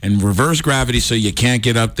weight and reverse gravity so you can't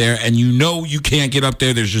get up there. And you know you can't get up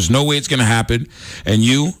there. There's just no way it's going to happen. And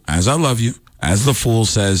you, as I love you, as the fool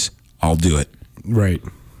says, I'll do it. Right.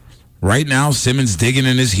 Right now, Simmons digging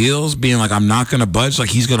in his heels, being like, I'm not going to budge, like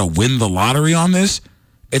he's going to win the lottery on this.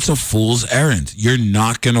 It's a fool's errand. You're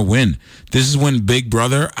not going to win. This is when Big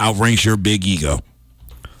Brother outranks your big ego.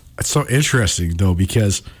 It's so interesting, though,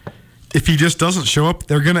 because if he just doesn't show up,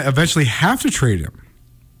 they're going to eventually have to trade him.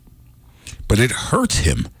 But it hurts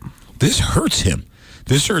him. This hurts him.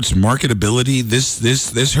 This hurts marketability.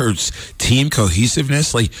 This hurts team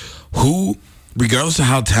cohesiveness. Like, who, regardless of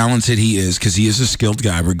how talented he is, because he is a skilled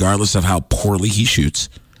guy, regardless of how poorly he shoots,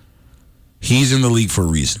 he's in the league for a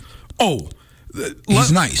reason. Oh,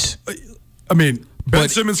 he's nice. I mean, Ben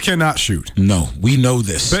Simmons cannot shoot. No, we know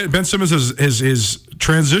this. Ben Simmons his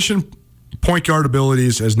transition point guard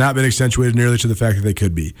abilities has not been accentuated nearly to the fact that they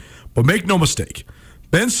could be. But make no mistake,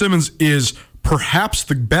 Ben Simmons is perhaps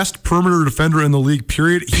the best perimeter defender in the league,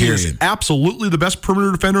 period. He is absolutely the best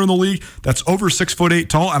perimeter defender in the league that's over 6'8"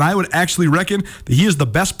 tall, and I would actually reckon that he is the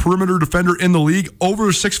best perimeter defender in the league over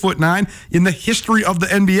 6'9" in the history of the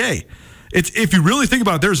NBA. If you really think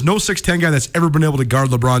about it, there's no 6'10" guy that's ever been able to guard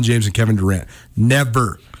LeBron James and Kevin Durant.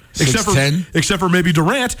 Never. 6'10"? Except for maybe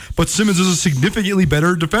Durant, but Simmons is a significantly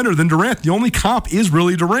better defender than Durant. The only comp is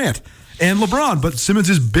really Durant and LeBron, but Simmons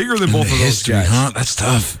is bigger than both of those guys. Huh? That's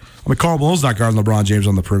tough. I mean, Karl Malone's not guarding LeBron James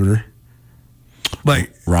on the perimeter.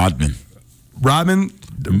 Like Rodman,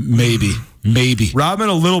 maybe. Rodman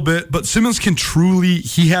a little bit, but Simmons can truly.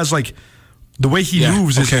 He has like. The way he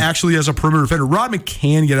moves is actually as a perimeter defender. Rodman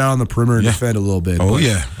can get out on the perimeter and defend a little bit. Oh,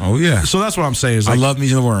 yeah. So that's what I'm saying. Is like, I love me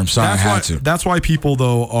the worm. Sorry, I had to. That's why people,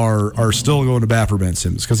 though, are still going to bat for Ben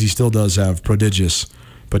Simmons, because he still does have prodigious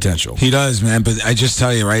potential. He does, man. But I just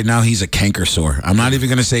tell you right now, he's a canker sore. I'm not even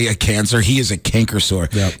going to say a cancer. He is a canker sore.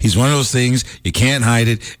 Yep. He's one of those things, you can't hide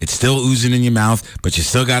it. It's still oozing in your mouth, but you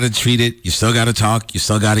still got to treat it. You still got to talk. You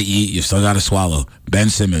still got to eat. You still got to swallow. Ben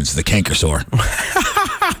Simmons, the canker sore.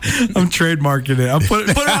 I'm trademarking it. I'm put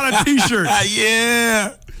it on a T-shirt.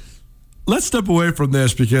 Yeah. Let's step away from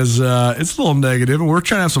this because it's a little negative, and we're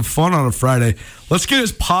trying to have some fun on a Friday. Let's get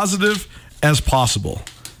as positive as possible.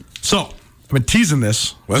 So, I've been teasing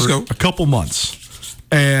this for a couple months,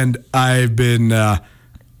 and I've been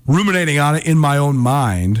ruminating on it in my own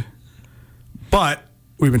mind, but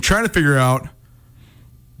we've been trying to figure out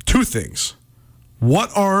two things. What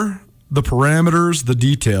are the parameters, the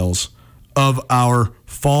details of our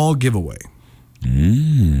fall giveaway?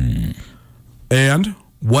 And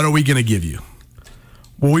what are we going to give you?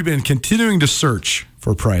 Well, we've been continuing to search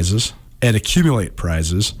for prizes and accumulate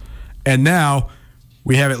prizes, and now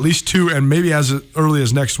we have at least two, and maybe as early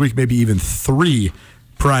as next week, maybe even 3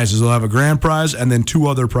 prizes. We'll have a grand prize and then 2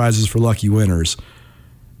 other prizes for lucky winners.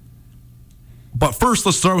 But first,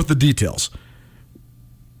 let's start with the details.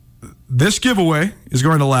 This giveaway is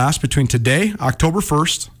going to last between today, October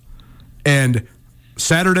 1st, and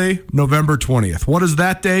Saturday, November 20th. What is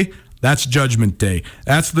that day? That's Judgment Day.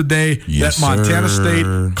 That's the day that Montana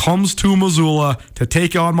State comes to Missoula to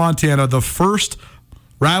take on Montana, the first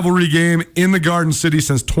rivalry game in the Garden City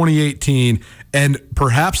since 2018, and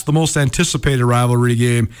perhaps the most anticipated rivalry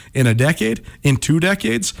game in a decade, in 2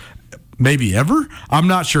 decades. maybe ever. I'm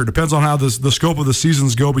not sure. Depends on how the scope of the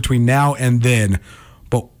seasons go between now and then.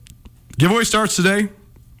 But giveaway starts today.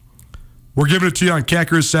 We're giving it to you on Cat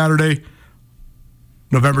Grizz Saturday,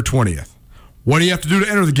 November 20th. What do you have to do to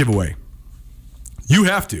enter the giveaway? You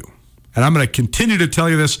have to, and I'm going to continue to tell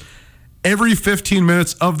you this every 15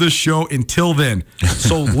 minutes of this show until then.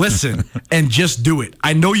 So listen and just do it.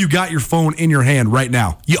 I know you got your phone in your hand right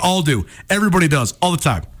now. You all do. Everybody does, all the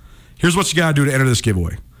time. Here's what you got to do to enter this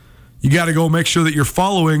giveaway. You got to go make sure that you're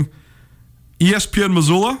following ESPN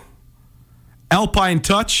Missoula, Alpine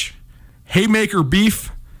Touch, Haymaker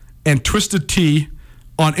Beef, and Twisted Tea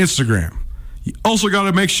on Instagram. You also got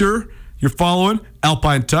to make sure you're following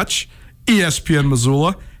Alpine Touch, ESPN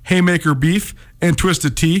Missoula, Haymaker Beef, and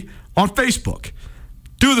Twisted Tea on Facebook.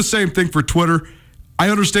 Do the same thing for Twitter. I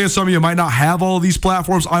understand some of you might not have all of these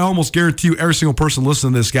platforms. I almost guarantee you every single person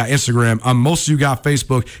listening to this got Instagram. Most of you got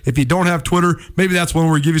Facebook. If you don't have Twitter, maybe that's one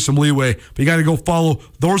where we give you some leeway. But you got to go follow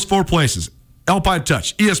those 4 places. Alpine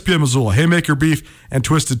Touch, ESPN Missoula, Haymaker Beef, and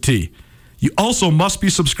Twisted Tea. You also must be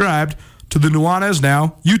subscribed to the Nuanez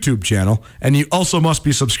Now YouTube channel, and you also must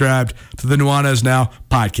be subscribed to the Nuanez Now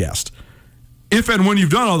podcast. If and when you've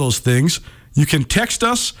done all those things, you can text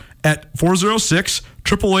us at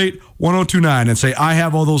 406-888-1029 and say, I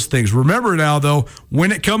have all those things. Remember now, though,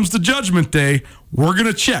 when it comes to Judgment Day, we're going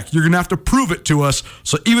to check. You're going to have to prove it to us.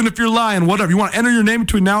 So even if you're lying, whatever, you want to enter your name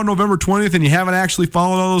between now and November 20th and you haven't actually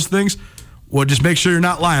followed all those things, well, just make sure you're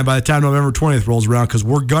not lying by the time November 20th rolls around, because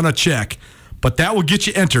we're going to check. But that will get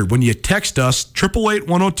you entered when you text us,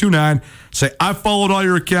 888-1029, say, I followed all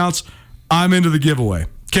your accounts, I'm into the giveaway.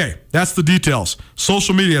 Okay, that's the details.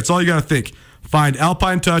 Social media, that's all you got to think. Find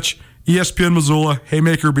Alpine Touch, ESPN Missoula,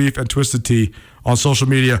 Haymaker Beef, and Twisted Tea on social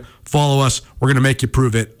media. Follow us. We're going to make you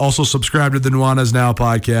prove it. Also, subscribe to the Nuanez Now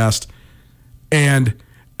podcast and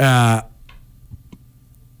the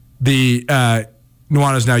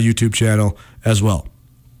Nuanez Now YouTube channel as well.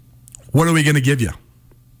 What are we going to give you?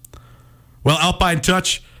 Well, Alpine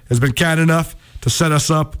Touch has been kind enough to set us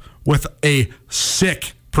up with a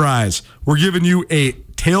sick prize. We're giving you a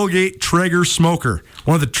tailgate Traeger smoker.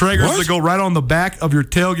 One of the Traegers that go right on the back of your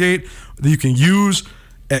tailgate that you can use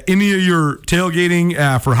at any of your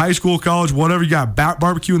tailgating for high school, college, whatever. You got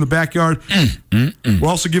barbecue in the backyard. We're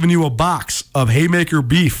also giving you a box of Haymaker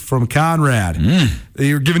Beef from Conrad.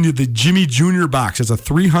 They're giving you the Jimmy Jr. box. It's a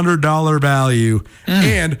 $300 value.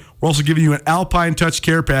 And we're also giving you an Alpine Touch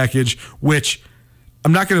care package, which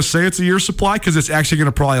I'm not going to say it's a year's supply because it's actually going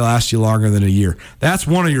to probably last you longer than a year. That's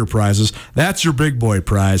one of your prizes. That's your big boy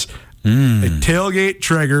prize. A tailgate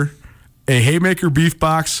Traeger, a Haymaker Beef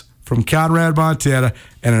box from Conrad, Montana,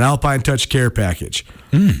 and an Alpine Touch care package.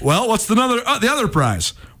 Well, what's the other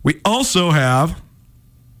prize? We also have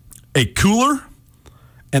a cooler,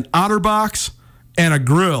 an OtterBox, and a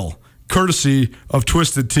grill, courtesy of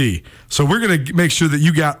Twisted Tea. So we're going to make sure that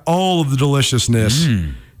you got all of the deliciousness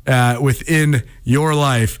within your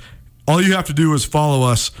life. All you have to do is follow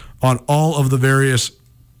us on all of the various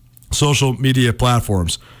social media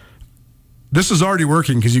platforms. This is already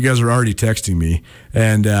working because you guys are already texting me,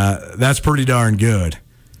 and that's pretty darn good.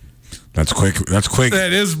 That's quick. That's quick.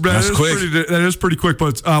 That is pretty quick.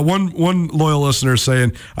 But one loyal listener is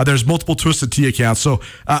saying there's multiple Twisted Tea accounts. So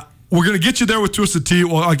we're going to get you there with Twisted Tea.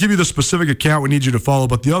 Well, I'll give you the specific account we need you to follow.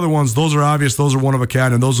 But the other ones, those are obvious. Those are one of a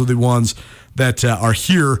kind, and those are the ones that are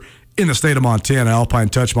here in the state of Montana. Alpine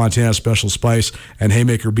Touch, Montana Special Spice, and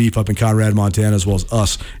Haymaker Beef up in Conrad, Montana, as well as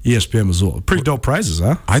us, ESPN Missoula. Pretty dope prizes,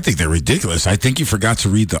 huh? I think they're ridiculous. I think you forgot to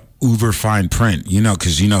read the uber fine print,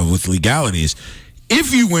 because, with legalities,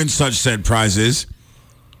 if you win such said prizes,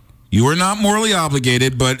 you are not morally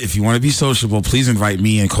obligated, but if you want to be sociable, please invite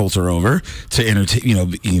me and Colter over to entertain,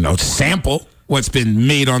 to sample what's been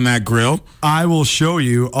made on that grill. I will show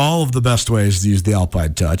you all of the best ways to use the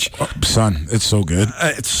Alpine Touch. Oh, son, it's so good.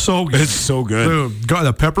 It's so good. It's so good. Dude, got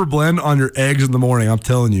the pepper blend on your eggs in the morning, I'm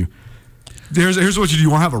telling you. Here's what you do. You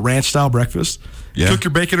want to have a ranch-style breakfast? Yeah. Cook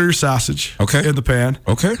your bacon or your sausage in the pan.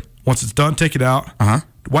 Okay. Once it's done, take it out.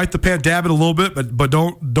 Wipe the pan, dab it a little bit, but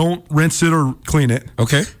don't rinse it or clean it.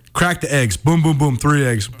 Okay. Crack the eggs. Boom, boom, boom. 3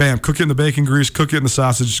 eggs. Bam. Cook it in the bacon grease. Cook it in the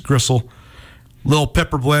sausage gristle. Little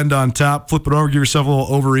pepper blend on top. Flip it over. Give yourself a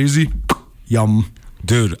little over easy. Yum.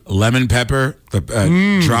 Dude, lemon pepper.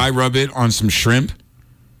 Dry rub it on some shrimp.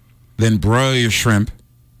 Then broil your shrimp.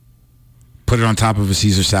 Put it on top of a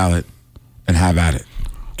Caesar salad and have at it.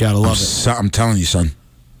 Gotta love it. I'm telling you, son.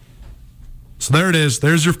 So there it is.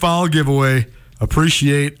 There's your fall giveaway.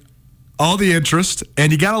 Appreciate all the interest.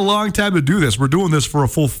 And you got a long time to do this. We're doing this for a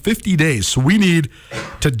full 50 days. So we need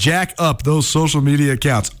to jack up those social media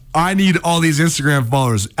accounts. I need all these Instagram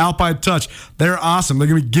followers. Alpine Touch, they're awesome. They're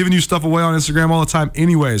going to be giving you stuff away on Instagram all the time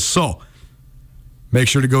anyways. So make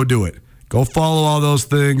sure to go do it. Go follow all those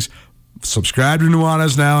things. Subscribe to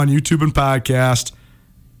Nuanez now on YouTube and podcast,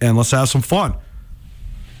 and let's have some fun.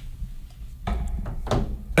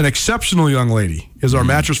 An exceptional young lady is our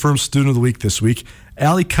Mattress Firm Student of the Week this week,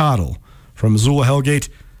 Ali Caudle from Missoula Hellgate.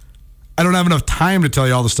 I don't have enough time to tell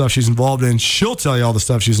you all the stuff she's involved in. She'll tell you all the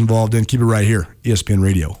stuff she's involved in. Keep it right here, ESPN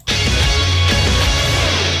Radio.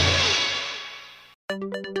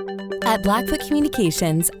 At Blackfoot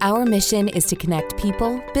Communications, our mission is to connect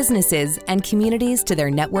people, businesses, and communities to their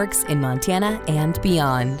networks in Montana and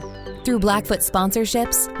beyond. Through Blackfoot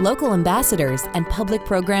sponsorships, local ambassadors, and public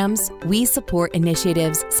programs, we support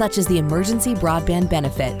initiatives such as the Emergency Broadband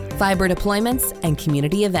Benefit, fiber deployments, and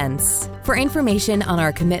community events. For information on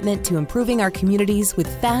our commitment to improving our communities with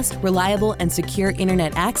fast, reliable, and secure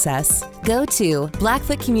internet access, go to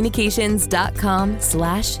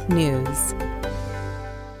blackfootcommunications.com/news.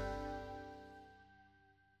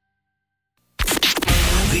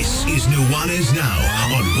 This is Nuanez Now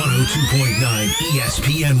on 102.9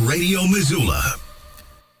 ESPN Radio Missoula.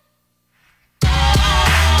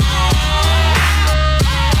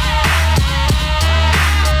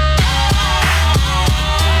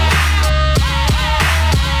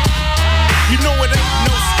 You know it ain't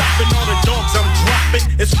no stopping all the dogs I'm dropping.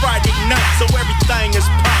 It's Friday night, so everything is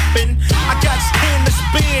popping. I got stand to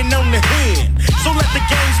spin on the hand, so let the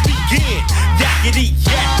games begin. Yakety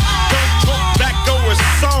yak, don't talk back over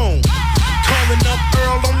song. Calling up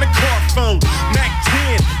Earl on the court phone. Mac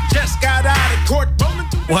 10 just got out of court.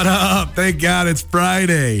 What up? Thank God it's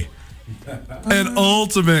Friday. An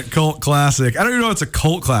ultimate cult classic. I don't even know it's a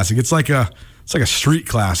cult classic. It's like a street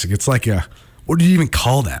classic. It's like a, what do you even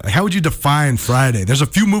call that? Like, how would you define Friday? There's a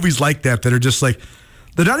few movies like that are just like,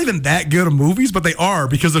 they're not even that good of movies, but they are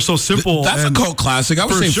because they're so simple. That's a cult classic. I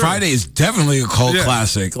would say sure. Friday is definitely a cult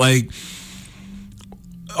classic. Like,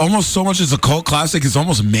 almost so much as a cult classic, it's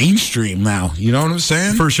almost mainstream now. You know what I'm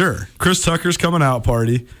saying? For sure. Chris Tucker's coming out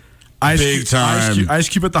party. Big time. Ice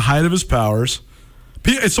Cube at the height of his powers.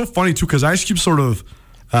 It's so funny, too, because Ice Cube sort of,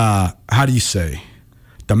 how do you say,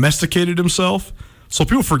 domesticated himself. So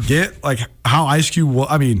people forget, like, how Ice Cube was.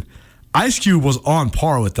 I mean, Ice Cube was on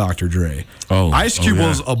par with Dr. Dre. Ice Cube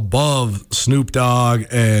was above Snoop Dogg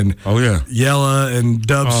and Yella and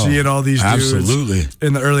Dub C and all these dudes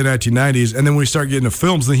in the early 1990s. And then when we started getting to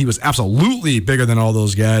films, then he was absolutely bigger than all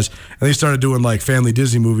those guys. And they started doing like family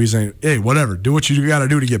Disney movies and, hey, whatever, do what you got to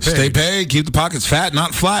do to get paid. Stay paid, keep the pockets fat,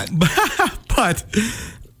 not flat.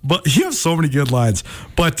 But he has so many good lines.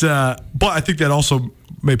 But I think that also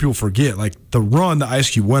made people forget, like, the run that Ice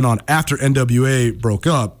Cube went on after NWA broke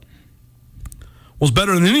up was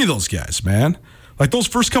better than any of those guys, man. Like, those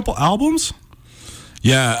first couple albums.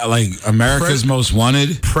 Yeah, like America's Most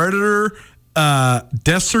Wanted. Predator,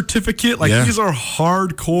 Death Certificate. Like, these are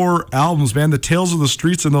hardcore albums, man. The Tales of the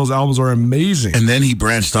Streets in those albums are amazing. And then he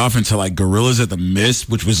branched off into, like, Gorillas at the Mist,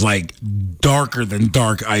 which was, like, darker than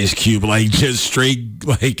dark Ice Cube. Like, just straight,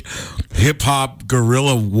 like, hip-hop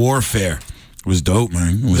guerrilla warfare. It was dope,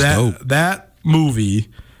 man. It was dope. That movie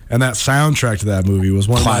and that soundtrack to that movie was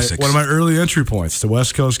one of my early entry points to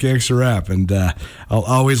West Coast gangster rap, and I'll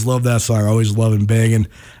always love that song. I always love and banging.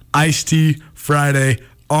 Ice-T, Friday,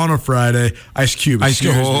 on a Friday. Ice Cube.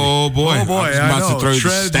 Oh boy! I was about to throw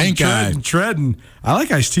the stank guy. Treading. I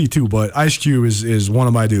like Ice-T too, but Ice Cube is one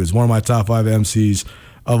of my dudes. One of my top 5 MCs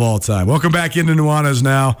of all time. Welcome back into Nuanez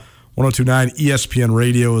Now, 102.9 ESPN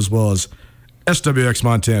Radio, as well as SWX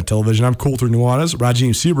Montana Television. I'm Colter Nuanez.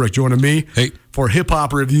 Rajiem Seabrook joining me for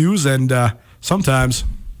hip-hop reviews and sometimes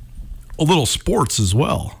a little sports as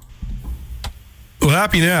well. Well,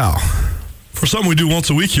 happy now. For something we do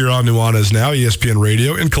once a week here on Nuanez Now, ESPN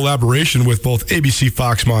Radio, in collaboration with both ABC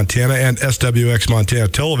Fox Montana and SWX Montana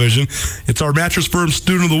Television, it's our Mattress Firm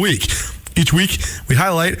Student of the Week. Each week, we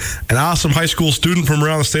highlight an awesome high school student from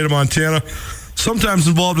around the state of Montana, sometimes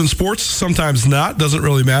involved in sports, sometimes not. Doesn't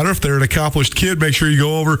really matter. If they're an accomplished kid, make sure you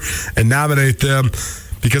go over and nominate them,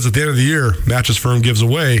 because at the end of the year, Mattress Firm gives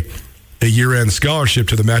away a year-end scholarship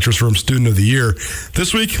to the Mattress Firm Student of the Year.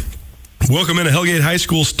 This week, welcome in a Hellgate High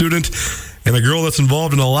School student and a girl that's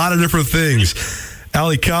involved in a lot of different things.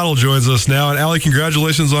 Ali Caudle joins us now. And Ali,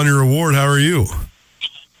 congratulations on your award. How are you?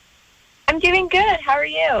 I'm doing good. How are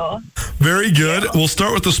you? Very good. We'll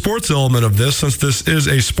start with the sports element of this, since this is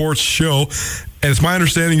a sports show. And it's my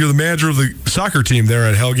understanding you're the manager of the soccer team there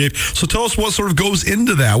at Hellgate. So tell us what sort of goes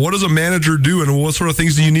into that. What does a manager do, and what sort of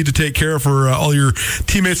things do you need to take care of for all your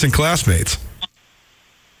teammates and classmates?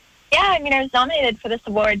 Yeah, I mean, I was nominated for this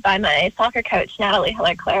award by my soccer coach, Natalie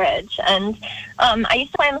Hiller-Claridge, and I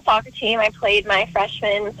used to play on the soccer team. I played my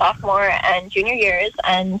freshman, sophomore, and junior years,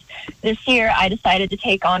 and this year I decided to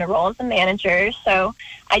take on a role as a manager. So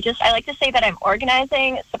I like to say that I'm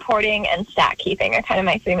organizing, supporting, and stat keeping are kind of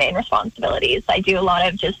my three main responsibilities. I do a lot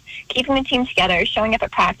of just keeping the team together, showing up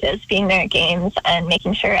at practice, being there at games, and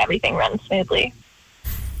making sure everything runs smoothly.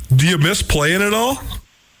 Do you miss playing at all?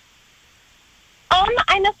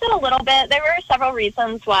 I missed it a little bit. There were several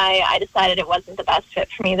reasons why I decided it wasn't the best fit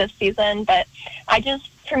for me this season, but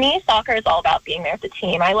for me, soccer is all about being there with the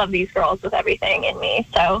team. I love these girls with everything in me,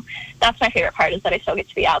 so that's my favorite part, is that I still get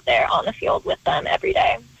to be out there on the field with them every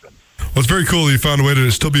day. Well, it's very cool that you found a way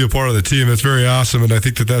to still be a part of the team. That's very awesome, and I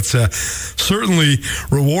think that's certainly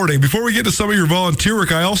rewarding. Before we get to some of your volunteer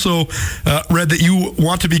work, I also read that you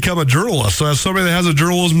want to become a journalist. So as somebody that has a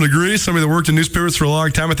journalism degree, somebody that worked in newspapers for a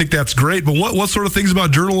long time, I think that's great. But what sort of things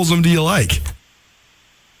about journalism do you like?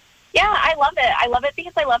 Yeah, I love it. I love it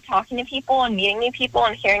because I love talking to people and meeting new people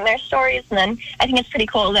and hearing their stories. And then I think it's pretty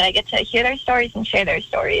cool that I get to hear their stories and share their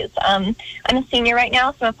stories. I'm a senior right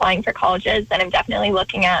now, so I'm applying for colleges, and I'm definitely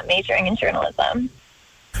looking at majoring in journalism.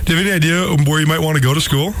 Do you have any idea where you might want to go to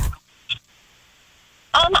school?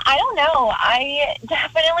 I don't know. I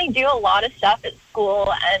definitely do a lot of stuff at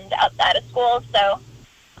school and outside of school. So,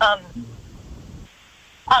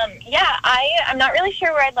 yeah, I'm not really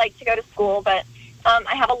sure where I'd like to go to school, but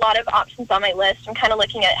I have a lot of options on my list. I'm kind of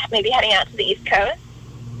looking at maybe heading out to the East Coast.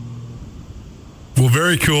 Well,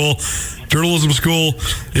 very cool. Journalism school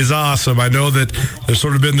is awesome. I know that there's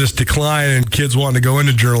sort of been this decline in kids wanting to go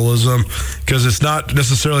into journalism because it's not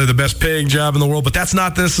necessarily the best paying job in the world, but that's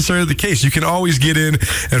not necessarily the case. You can always get in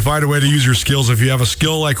and find a way to use your skills. If you have a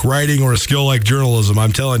skill like writing or a skill like journalism,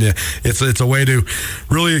 I'm telling you, it's a way to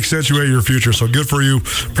really accentuate your future. So good for you.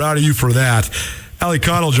 Proud of you for that. Ali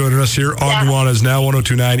Caudle joining us here on Nuanez Now,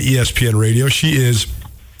 102.9 ESPN Radio. She is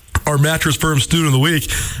our Mattress Firm Student of the Week.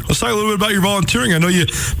 Let's talk a little bit about your volunteering. I know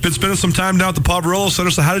you've been spending some time down at the Poverello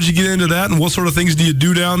Center, so how did you get into that, and what sort of things do you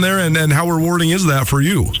do down there, and how rewarding is that for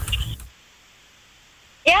you?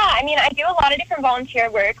 Yeah, I mean, I do a lot of different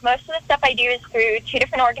volunteer work. Most of the stuff I do is through two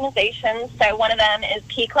different organizations. So one of them is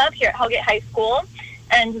P Club here at Hellgate High School,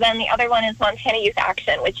 and then the other one is Montana Youth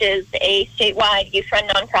Action, which is a statewide youth-run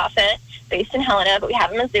nonprofit based in Helena, but we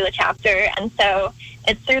have a Missoula chapter, and so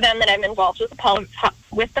it's through them that I'm involved with the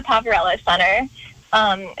Poverello Center.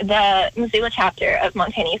 The Missoula chapter of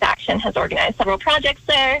Montana Youth Action has organized several projects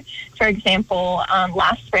there. For example,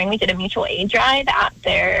 last spring we did a mutual aid drive at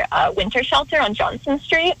their winter shelter on Johnson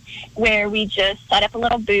Street, where we just set up a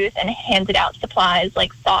little booth and handed out supplies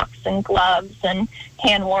like socks and gloves and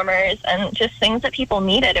hand warmers and just things that people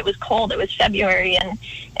needed. It was cold, it was February, and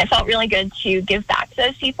it felt really good to give back to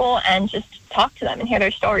those people and just talk to them and hear their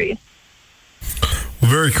stories. Well,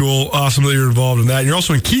 very cool. Awesome that you're involved in that. You're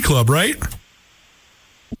also in Key Club, right?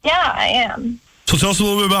 Yeah, I am. So tell us a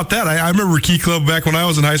little bit about that. I remember Key Club back when I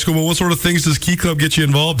was in high school, but what sort of things does Key Club get you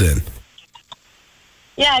involved in?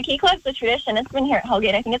 Yeah, Key Club's a tradition. It's been here at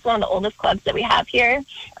Hellgate. I think it's one of the oldest clubs that we have here.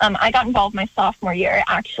 I got involved my sophomore year,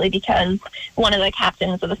 actually, because one of the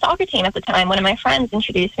captains of the soccer team at the time, one of my friends,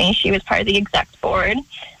 introduced me. She was part of the exec board.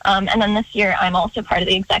 And then this year, I'm also part of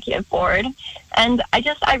the executive board. And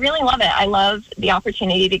I really love it. I love the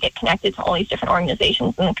opportunity to get connected to all these different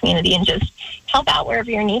organizations in the community and just help out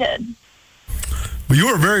wherever you're needed. Well, you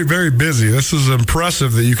are very, very busy. This is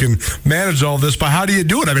impressive that you can manage all this, but how do you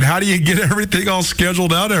do it? I mean, how do you get everything all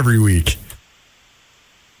scheduled out every week?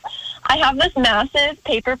 I have this massive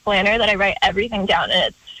paper planner that I write everything down, and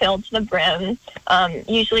it's filled to the brim.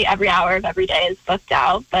 Usually every hour of every day is booked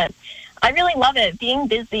out, but I really love it. Being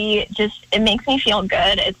busy, it makes me feel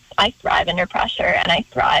good. I thrive under pressure, and I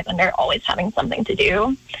thrive under always having something to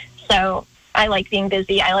do. So I like being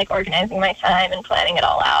busy. I like organizing my time and planning it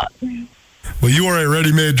all out. Well, you are a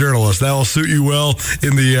ready-made journalist. That will suit you well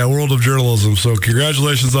in the world of journalism. So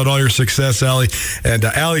congratulations on all your success, Ali. And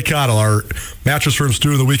Ali Caudle, our Mattress Firm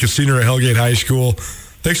Student of the Week, a senior at Hellgate High School.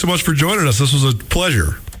 Thanks so much for joining us. This was a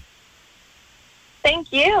pleasure.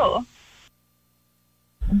 Thank you.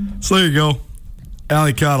 So there you go.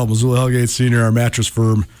 Ali Caudle, Missoula Hellgate Senior, our Mattress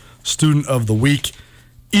Firm Student of the Week.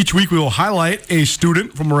 Each week we will highlight a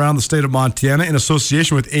student from around the state of Montana in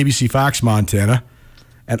association with ABC Fox Montana.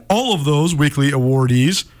 And all of those weekly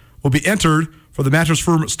awardees will be entered for the Mattress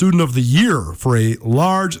Firm Student of the Year for a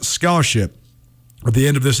large scholarship at the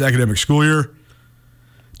end of this academic school year.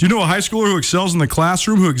 Do you know a high schooler who excels in the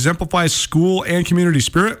classroom, who exemplifies school and community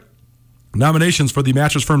spirit? Nominations for the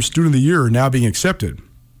Mattress Firm Student of the Year are now being accepted.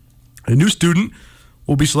 A new student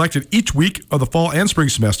will be selected each week of the fall and spring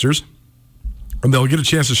semesters. And they'll get a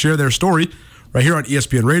chance to share their story right here on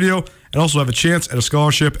ESPN Radio and also have a chance at a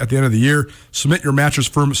scholarship at the end of the year. Submit your Mattress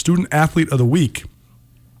Firm Student Athlete of the Week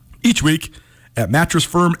each week at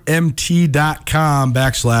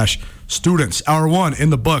mattressfirmmt.com/students. Hour 1 in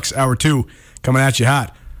the books. Hour 2 coming at you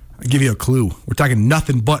hot. I'll give you a clue. We're talking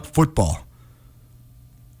nothing but football.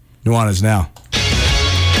 Nuanez now.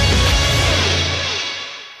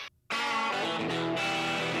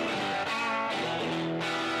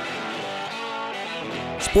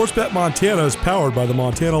 Sportsbet Montana is powered by the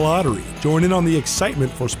Montana Lottery. Join in on the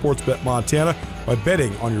excitement for Sportsbet Montana by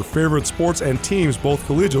betting on your favorite sports and teams both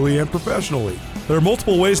collegially and professionally. There are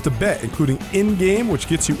multiple ways to bet, including in-game, which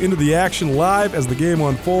gets you into the action live as the game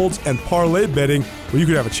unfolds, and parlay betting, where you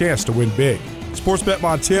could have a chance to win big. Sportsbet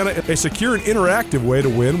Montana, a secure and interactive way to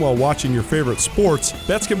win while watching your favorite sports.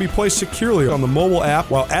 Bets can be placed securely on the mobile app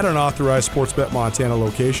while at an authorized Sportsbet Montana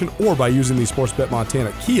location or by using the Sportsbet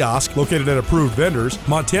Montana kiosk located at approved vendors.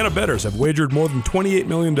 Montana bettors have wagered more than $28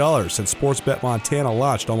 million since Sportsbet Montana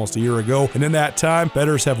launched almost a year ago, and in that time,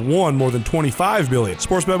 bettors have won more than $25 million.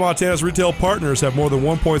 Sportsbet Montana's retail partners have more than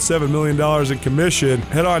 $1.7 million in commission.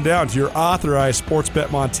 Head on down to your authorized Sportsbet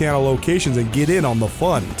Montana locations and get in on the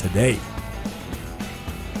fun today.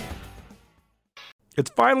 It's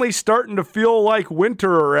finally starting to feel like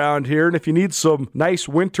winter around here, and if you need some nice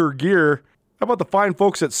winter gear, how about the fine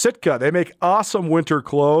folks at Sitka? They make awesome winter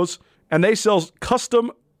clothes, and they sell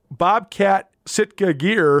custom Bobcat Sitka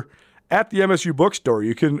gear at the MSU Bookstore.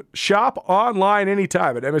 You can shop online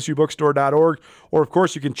anytime at msubookstore.org, or of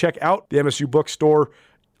course you can check out the MSU Bookstore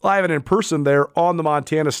live and in person there on the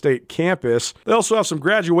Montana State campus. They also have some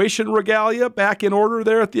graduation regalia back in order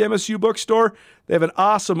there at the MSU Bookstore. They have an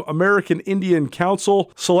awesome American Indian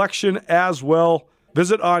Council selection as well.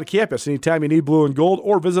 Visit on campus anytime you need blue and gold,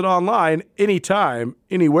 or visit online anytime,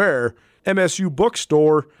 anywhere,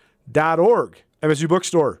 msubookstore.org. MSU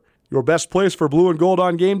Bookstore, your best place for blue and gold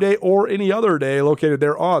on game day or any other day, located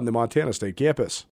there on the Montana State campus.